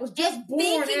child that was just born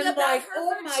and like,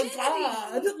 oh my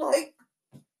God, like,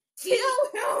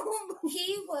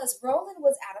 Roland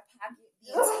was out of pocket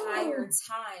the entire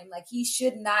time. Like, he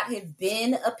should not have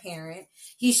been a parent.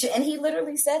 And he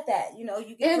literally said that,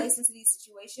 you get placed into these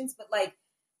situations, but like,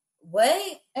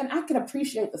 what? And I can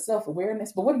appreciate the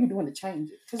self-awareness, but what are you doing to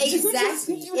change it?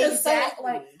 Exactly. You just said,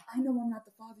 like, I know I'm not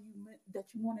the father that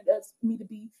you wanted me to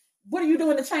be. What are you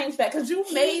doing to change that? Because you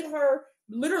made her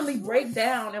literally break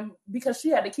down, and because she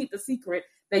had to keep the secret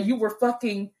that you were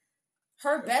fucking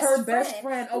her best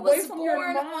friend away from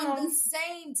your mom on the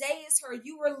same day as her.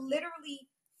 You were literally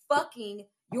fucking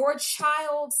your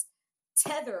child's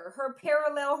tether, her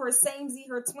parallel, her samey,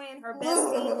 her twin, her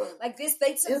bestie. Like this,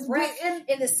 they took breath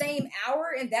in the same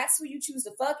hour, and that's who you choose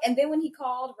to fuck. And then when he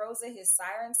called Rosa his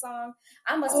siren song,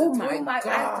 I must have threw my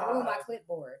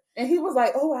clipboard. And he was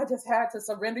like, "Oh, I just had to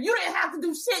surrender. You didn't have to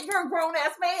do shit. You're a grown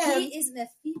ass man." He isn't a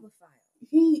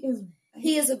pedophile.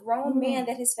 He is a grown man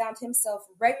that has found himself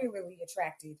regularly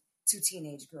attracted to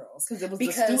teenage girls. Because it was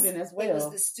the student as well. It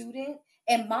was the student.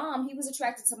 And mom, he was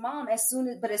attracted to mom as soon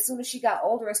as she got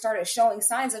older and started showing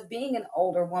signs of being an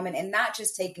older woman and not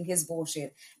just taking his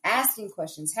bullshit, asking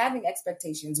questions, having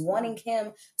expectations, wanting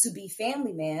him to be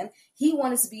family man, he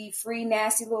wanted to be free,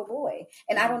 nasty little boy.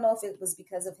 And I don't know if it was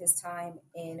because of his time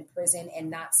in prison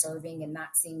and not serving and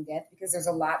not seeing death, because there's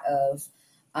a lot of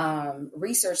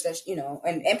research that,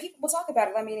 and people will talk about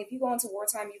it. I mean, if you go into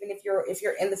wartime, even if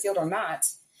you're in the field or not,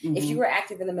 if you were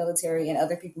active in the military and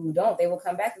other people who don't, they will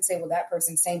come back and say, well, that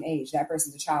person's same age, that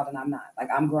person's a child and I'm not. Like,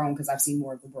 I'm grown because I've seen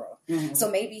more of the world. So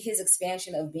maybe his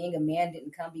expansion of being a man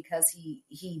didn't come because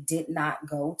he did not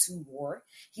go to war.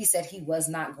 He said he was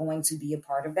not going to be a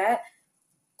part of that.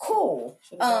 Cool.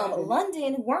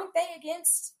 London, weren't they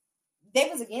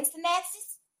was against the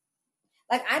Nazis?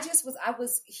 Like,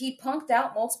 he punked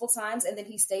out multiple times and then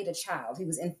he stayed a child. He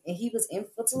was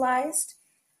infantilized.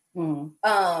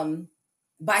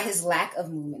 By his lack of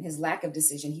movement, his lack of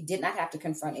decision. He did not have to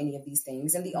confront any of these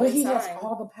things. And he has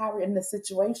all the power in the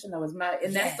situation, though.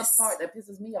 That's the part that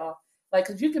pisses me off. Like,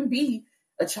 because you can be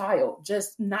a child,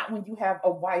 just not when you have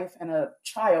a wife and a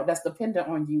child that's dependent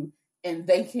on you and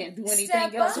they can't do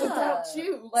anything else without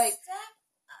you. Like,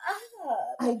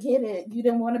 I get it. You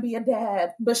didn't want to be a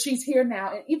dad, but she's here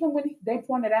now. And even when they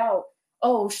pointed out,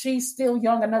 oh, she's still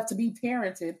young enough to be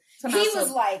parented. He was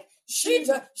like, she's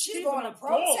going to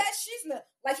protest. She's not.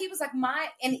 Like, he was like,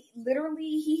 and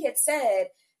literally he had said,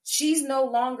 she's no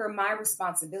longer my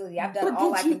responsibility. I've done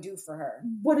all I can do for her.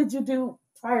 What did you do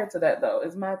prior to that, though,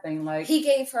 is my thing. Like, he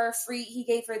gave her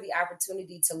the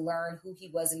opportunity to learn who he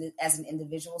was as an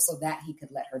individual so that he could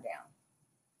let her down.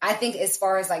 I think as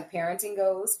far as like parenting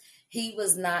goes, he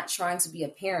was not trying to be a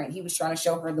parent. He was trying to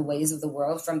show her the ways of the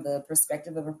world from the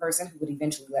perspective of a person who would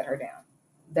eventually let her down.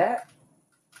 That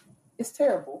is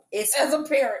terrible. It's as a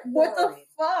parent. What the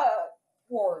fuck?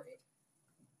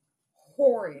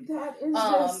 Horrid. That is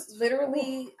just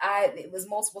literally. It was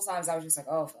multiple times. I was just like,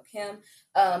 oh, fuck him.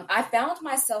 I found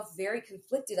myself very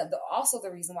conflicted. Also,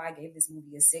 the reason why I gave this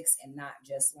movie a 6 and not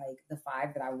just like the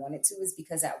 5 that I wanted to is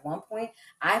because at one point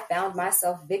I found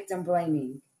myself victim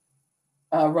blaming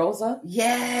Rosa.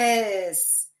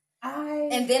 Yes.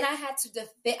 And then I had to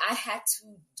I had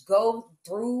to go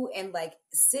through and like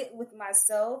sit with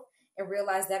myself and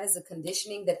realize that is a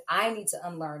conditioning that I need to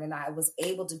unlearn. And I was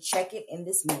able to check it in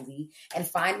this movie and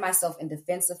find myself in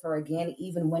defense of her again,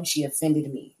 even when she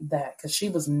offended me. Because she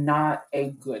was not a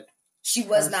good She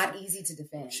was person. Not easy to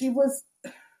defend.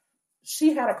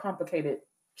 She had a complicated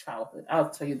childhood, I'll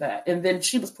tell you that. And then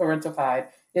she was parentified,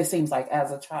 it seems like,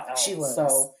 as a child. She was.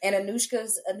 So, and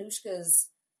Anushka's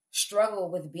struggle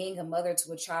with being a mother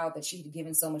to a child that she had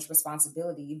given so much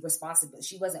responsibility.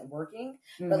 She wasn't working,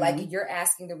 but like you're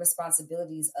asking the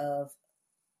responsibilities of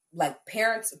like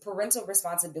parental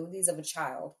responsibilities of a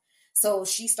child. So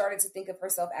she started to think of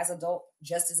herself as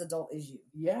just as adult as you.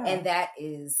 Yeah. And that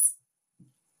is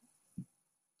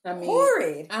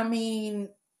horrid.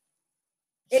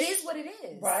 It is what it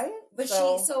is. Right? But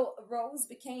so Rose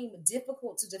became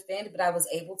difficult to defend, but I was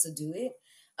able to do it.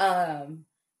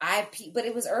 But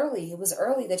it was early. It was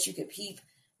early that you could peep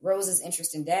Rosa's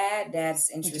interest in Dad's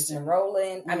interest in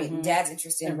Roland. Dad's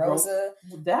interest in Rosa.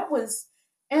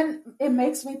 And it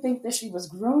makes me think that she was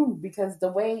groomed because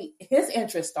the way his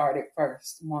interest started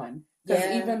first,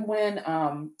 Because even when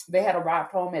they had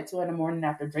arrived home at 2 a.m.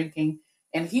 after drinking,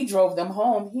 and he drove them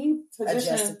home, he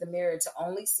adjusted the mirror to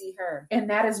only see her. And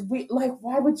that is like,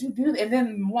 why would you do that? And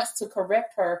then wants to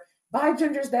correct her. Bye,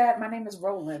 Ginger's dad. My name is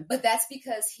Roland. But that's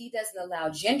because he doesn't allow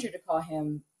Ginger to call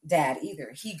him dad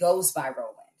either. He goes by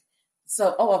Roland.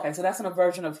 So, okay. So that's an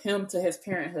aversion of him to his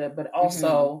parenthood, but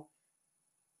also,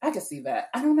 I can see that.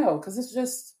 I don't know, because it's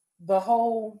just the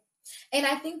whole. And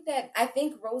I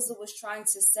think Rosa was trying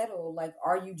to settle, like,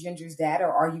 are you Ginger's dad or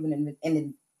are you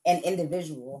an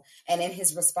individual? And in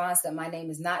his response that my name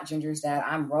is not Ginger's dad,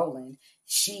 I'm Roland,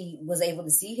 she was able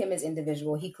to see him as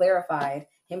individual. He clarified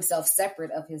himself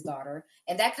separate of his daughter,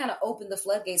 and that kind of opened the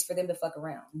floodgates for them to fuck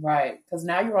around. Right, because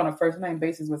now you're on a first name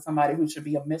basis with somebody who should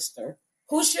be a mister.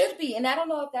 Who should be, and I don't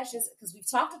know if that's just because we've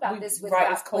talked about this with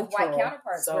white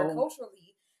counterparts, where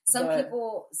culturally,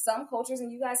 some cultures,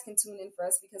 and you guys can tune in for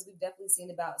us because we've definitely seen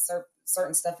about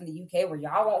certain stuff in the UK where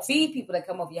y'all won't feed people that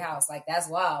come over your house. Like, that's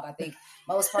wild. I think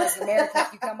most parts of America,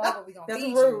 if you come over, we're going to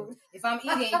feed you. If I'm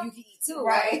eating, you can eat too,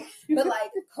 right? But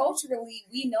like culturally,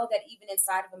 we know that even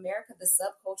inside of America, the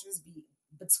subcultures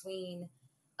between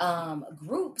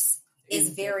groups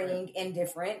is varying and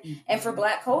different. Mm-hmm. And for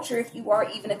Black culture, if you are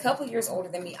even a couple years older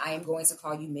than me, I am going to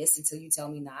call you miss until you tell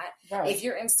me not. Right. If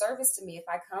you're in service to me, if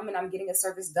I come and I'm getting a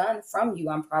service done from you,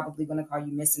 I'm probably going to call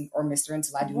you miss or mister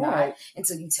until I do not,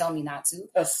 until you tell me not to.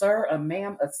 A sir, a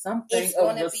ma'am, a something. It's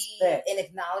going to be an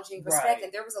acknowledging respect. Right.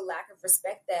 And there was a lack of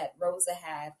respect that Rosa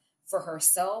had for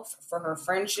herself, for her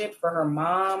friendship, for her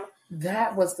mom.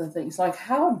 That was the thing. It's like,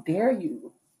 how dare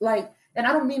you? Like, and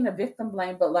I don't mean the victim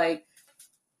blame, but like,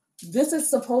 this is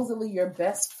supposedly your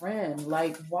best friend.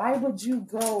 Like, why would you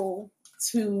go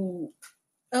to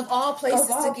of all places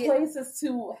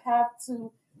to have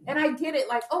to? And I get it.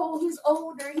 Like, oh, he's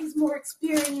older, he's more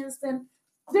experienced, and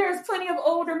there's plenty of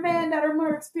older men that are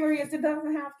more experienced. It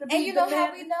doesn't have to be. And you know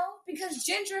how we know? Because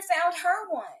Ginger found her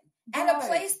one at a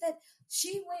place that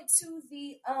she went to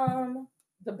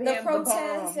the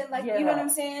protest and like, you know what I'm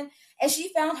saying? And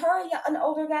she found her an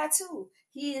older guy too.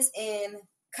 He is in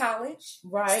college,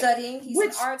 studying. He's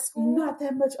in art school. Not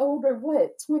that much older.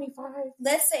 What, 25?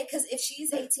 Let's say, because if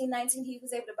she's 18, 19, he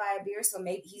was able to buy a beer, so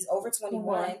maybe he's over 21.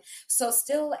 Mm-hmm. So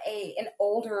still an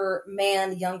older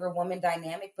man, younger woman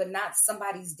dynamic, but not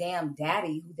somebody's damn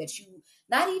daddy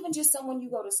not even just someone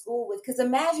you go to school with. Because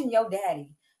imagine your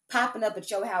daddy popping up at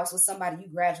your house with somebody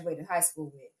you graduated high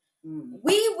school with. Mm.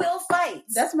 We will fight.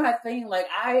 That's my thing. Like,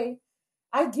 I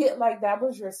get like that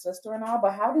was your sister and all,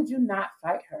 but how did you not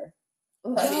fight her?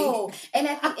 No, and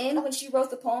at the end when she wrote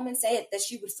the poem and said that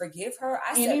she would forgive her,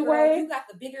 I said, girl, you got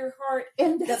the bigger heart,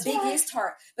 the biggest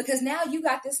heart, because now you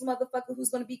got this motherfucker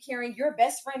who's going to be carrying, your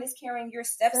best friend is carrying your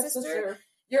stepsister,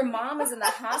 your mom is in the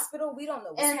hospital, we don't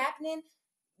know what's happening.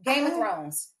 Game of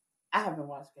Thrones. I haven't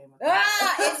watched Game of Thrones.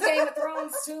 It's Game of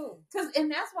Thrones too. And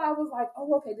that's why I was like,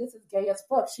 oh, okay, this is gay as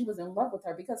fuck. She was in love with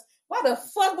her because why the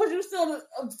fuck would you still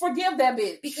forgive that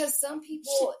bitch? Because some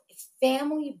people,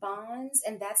 family bonds,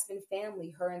 and that's been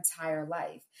family her entire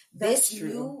life. This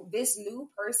new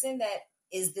person that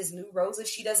is this new Rosa,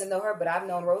 she doesn't know her, but I've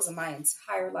known Rosa my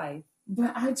entire life.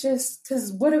 But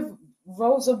because what if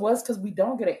Rosa was, because we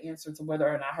don't get an answer to whether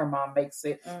or not her mom makes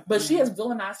it. Mm-hmm. But she has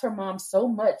villainized her mom so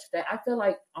much that I feel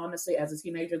like, honestly, as a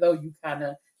teenager, though, you kind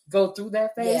of go through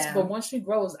that phase. Yeah. But once she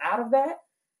grows out of that,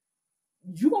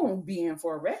 you won't be in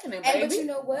for a reckoning, baby. But you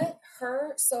know what?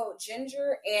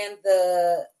 Ginger and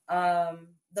the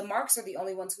Marks are the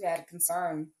only ones who had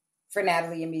concern for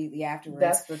Natalie immediately afterwards.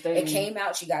 That's the thing. It came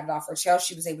out. She got it off her chest.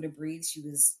 She was able to breathe. She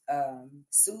was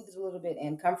soothed a little bit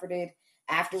and comforted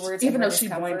afterwards, even though she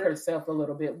blamed herself a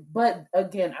little bit. But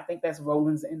again, I think that's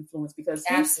Roland's influence because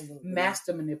he's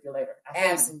master manipulator.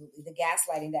 Absolutely. The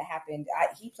gaslighting that happened,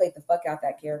 he played the fuck out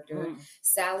that character. Mm.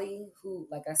 Sally, who,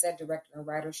 like I said, director and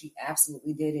writer, she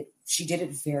absolutely did it. She did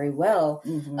it very well.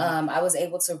 Mm-hmm. I was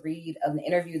able to read an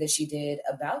interview that she did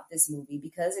about this movie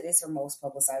because it is her most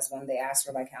publicized one. They asked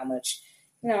her like how much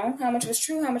was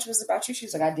true, how much was about you. She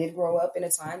was like, I did grow up in a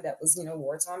time that was,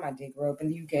 wartime. I did grow up in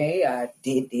the UK. I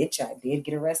did ditch. I did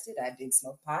get arrested. I did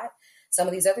smoke pot. Some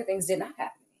of these other things did not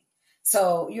happen to me.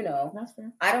 So, that's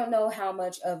fair. I don't know how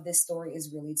much of this story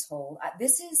is really told.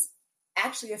 This is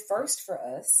actually a first for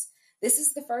us. This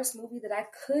is the first movie that I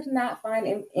could not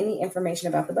find any information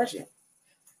about the budget.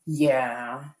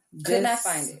 Yeah. Could not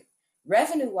find it.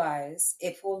 Revenue-wise,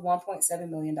 it pulled $1.7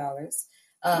 million.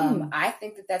 I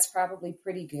think that that's probably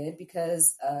pretty good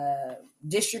because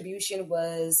distribution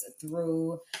was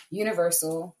through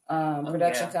Universal.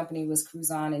 Production company was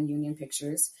Cruzon and Union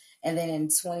Pictures. And then in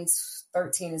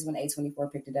 2013 is when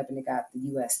A24 picked it up and it got the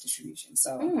U.S. distribution.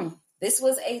 So This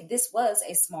was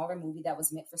a smaller movie that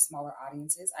was meant for smaller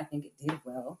audiences. I think it did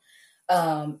well.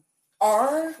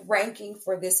 Our ranking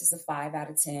for this is a 5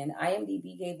 out of 10.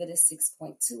 IMDb gave it a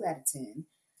 6.2 out of 10.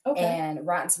 Okay. And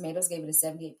Rotten Tomatoes gave it a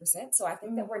 78%. So I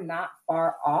think that we're not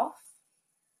far off.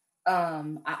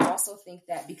 I also think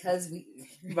that because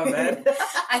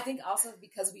I think also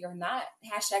because we are not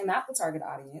the target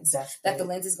audience, that the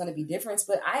lens is going to be different.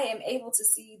 But I am able to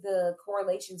see the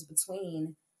correlations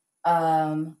between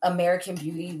American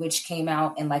Beauty, which came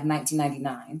out in like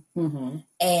 1999,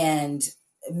 and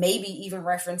maybe even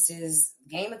references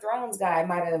Game of Thrones guy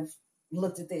might have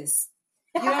looked at this.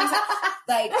 You know what I'm saying?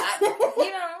 Like,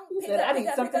 he said, I need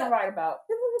something to write about.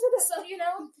 So,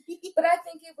 but I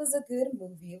think it was a good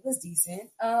movie. It was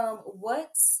decent.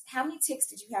 How many ticks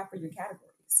did you have for your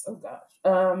categories? Oh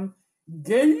gosh.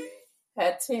 Gay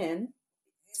had 10.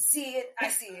 I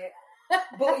see it.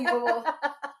 Boy.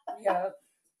 Yeah.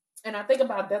 And I think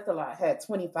About Death a Lot had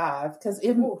 25 because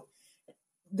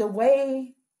the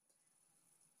way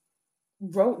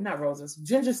not Rosa's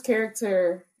Ginger's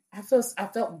character, I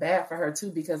felt bad for her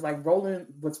too because like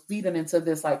Roland was feeding into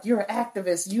this like, you're an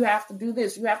activist, you have to do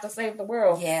this, you have to save the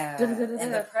world. Yeah.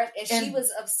 And she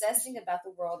was obsessing about the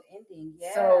world ending.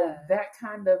 Yeah. So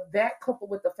that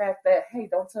coupled with the fact that, hey,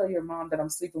 don't tell your mom that I'm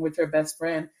sleeping with your best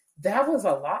friend. That was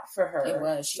a lot for her. It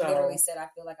was. She literally said, I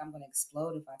feel like I'm going to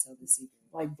explode if I tell this secret.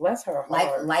 Like, bless her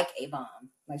heart. Like a bomb.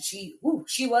 Like she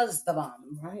was the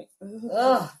bomb. Right.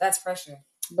 Ugh, that's pressure.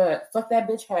 But Fuck That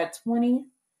Bitch had 20.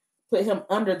 Put him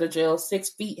under the jail. 6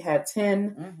 Feet had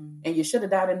 10. And You Should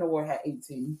Have Died in the War had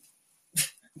 18.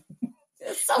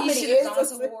 So many years gone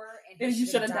to war and you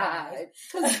should have died.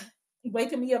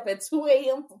 Waking me up at 2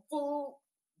 a.m. for food.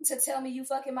 To tell me you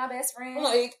fucking my best friend.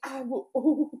 Like, I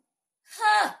will.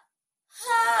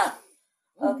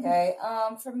 Okay.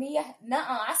 For me,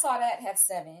 I saw that had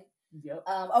 7. Yep.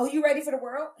 You Ready for the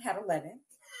World had 11.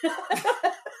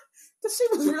 She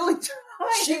was really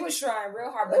trying. She was trying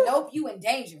real hard, but Nope, You in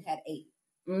Danger had 8.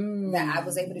 That I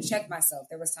was able to check myself.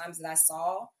 There was times that I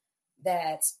saw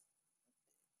that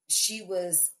she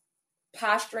was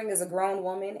posturing as a grown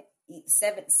woman,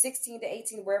 16 to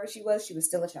 18, wherever she was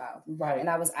still a child. Right. And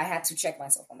I had to check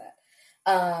myself on that.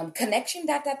 Connection ...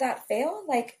 fail.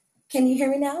 Like, can you hear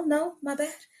me now? No, my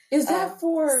bad. Is that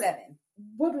for 7?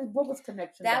 What was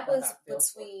Connection? That was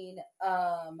between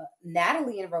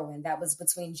Natalie and Rowan. That was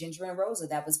between Ginger and Rosa.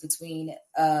 That was between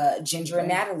Ginger and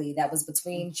Natalie. That was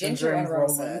between Ginger and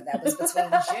Rosa. That was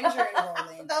between Ginger and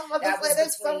Roland. That was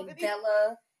between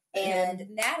Bella and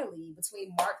Natalie,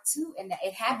 between Mark II. And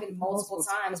it happened multiple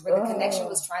times where the connection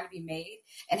was trying to be made,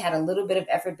 and had a little bit of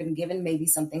effort been given, maybe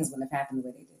some things wouldn't have happened the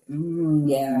way they did.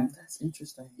 Yeah. That's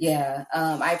interesting. Yeah.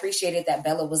 I appreciated that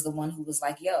Bella was the one who was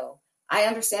like, yo, I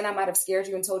understand I might have scared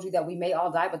you and told you that we may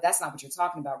all die, but that's not what you're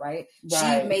talking about, right?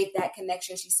 She made that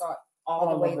connection. She saw it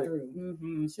all the way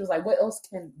through. She was like,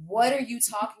 what are you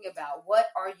talking about? What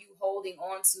are you holding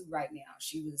on to right now?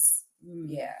 She was,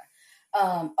 yeah.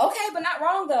 Okay, but not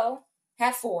wrong though.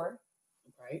 Had 4.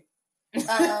 Right.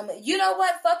 You know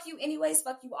what? Fuck you anyways.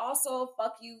 Fuck you also.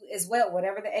 Fuck you as well.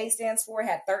 Whatever the A stands for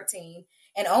had 13.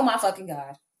 And oh my fucking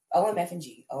God.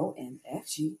 OMFG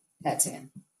had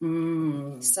 10.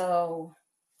 So,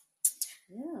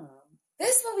 yeah.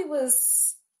 This movie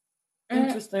was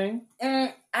interesting.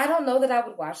 I don't know that I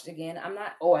would watch it again. I'm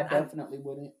not. Oh, I definitely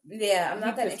wouldn't. Yeah, I'm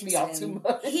not that interested. Me off too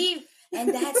much. And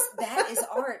that is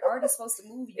art. Art is supposed to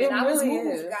move you. And I was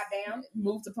moved, goddamn.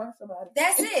 Moved to punch somebody.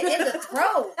 That's it. In the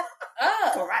throat.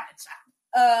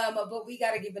 But we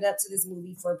got to give it up to this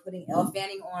movie for putting Elle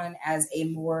Fanning on as a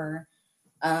more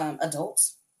adult.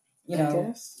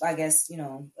 I guess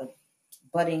a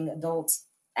budding adult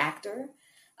actor.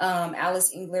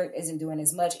 Alice Englert isn't doing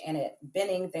as much. Annette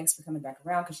Bening, thanks for coming back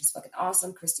around because she's fucking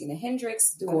awesome. Christina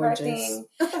Hendricks doing her thing.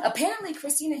 Apparently,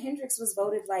 Christina Hendricks was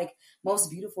voted like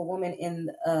most beautiful woman in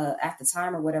at the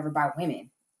time or whatever by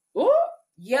women. Ooh.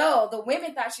 Yo, the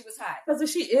women thought she was hot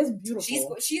because she is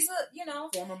beautiful. She's a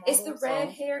it's the red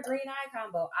hair green eye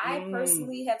combo. I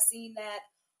personally have seen that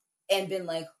and been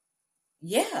like,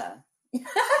 yeah,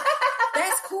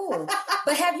 that's cool.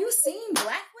 But have you seen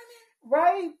black women?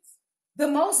 Right. The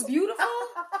most beautiful?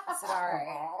 I said,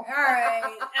 all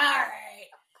right.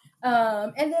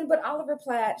 And then, but Oliver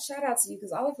Platt, shout out to you,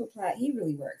 because Oliver Platt, he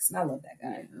really works. And I love that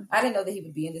guy. I didn't know that he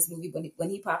would be in this movie when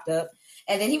he popped up.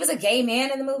 And then he was a gay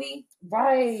man in the movie.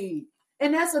 Right.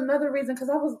 And that's another reason, because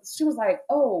she was like,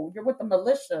 oh, you're with the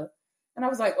militia. And I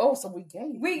was like, oh, so we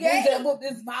gay. We gay. With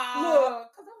this mob.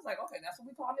 Because I was like, okay, that's what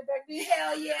we called it back then.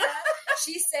 Hell yeah.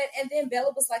 She said, and then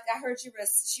Bella was like, I heard she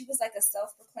was like a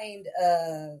self-proclaimed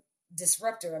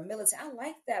disruptor, a militant. I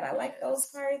like that. I like those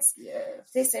parts. Yes.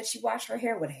 They said she washed her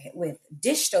hair with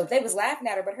dish soap. They was laughing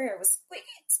at her, but her hair was squeaky.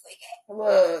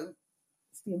 Look,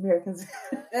 it's the Americans.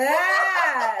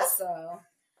 So.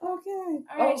 Okay.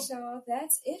 All right, y'all.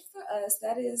 That's it for us.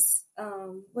 That is,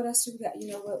 what else do we got?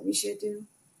 You know what we should do?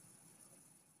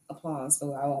 Applause.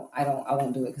 So I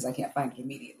won't do it because I can't find it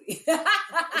immediately.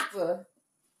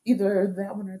 Either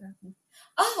that one or that one.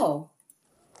 Oh.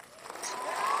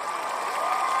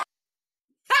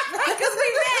 Because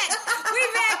we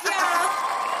back,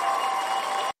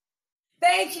 y'all.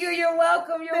 Thank you. You're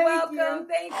welcome. You're welcome.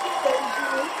 Thank you.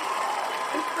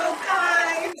 It's so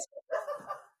kind.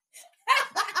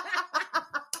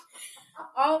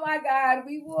 Oh my God.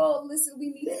 We will listen. We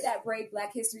needed that Brave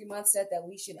Black History Month set that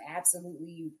we should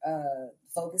absolutely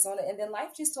focus on it. And then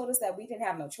life just told us that we didn't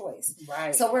have no choice.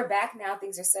 Right. So we're back now.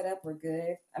 Things are set up. We're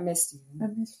good. I missed you.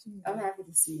 I'm happy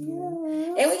to see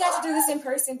you. Yeah. And we got to do this in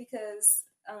person because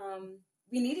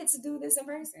we needed to do this in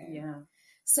person. Yeah.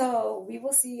 So we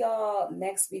will see y'all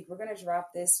next week. We're going to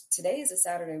drop this. Today is a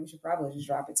Saturday. We should probably just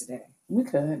drop it today. We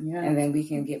could, yeah. And then we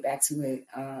can get back to it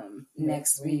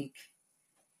next week,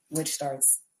 which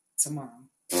starts tomorrow.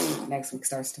 Next week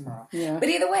starts tomorrow. Yeah. But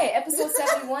either way, episode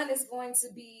 71 is going to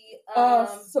be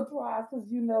surprise because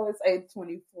it's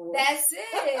 8/24. That's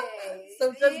it.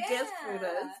 So just guess with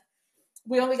us.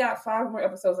 We only got 5 more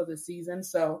episodes of the season,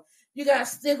 so you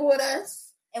guys stick with us.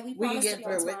 And we promise to be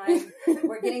on time.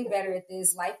 We're getting better at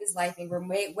this. Life is life, and we're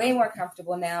way more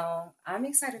comfortable now. I'm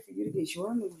excited for you to get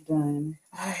your move done.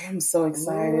 I am so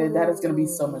excited. Ooh. That is going to be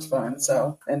so much fun.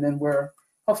 So, and then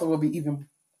hopefully we'll be even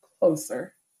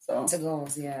closer. So to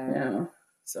goals, yeah.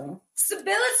 So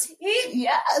stability.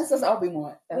 Yes, that's all we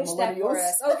want. Wish that for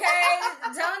us. Okay,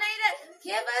 donate it.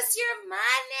 Give us your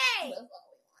money.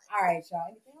 All right, y'all.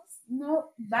 Anything else?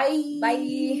 No. Bye.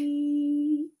 Bye.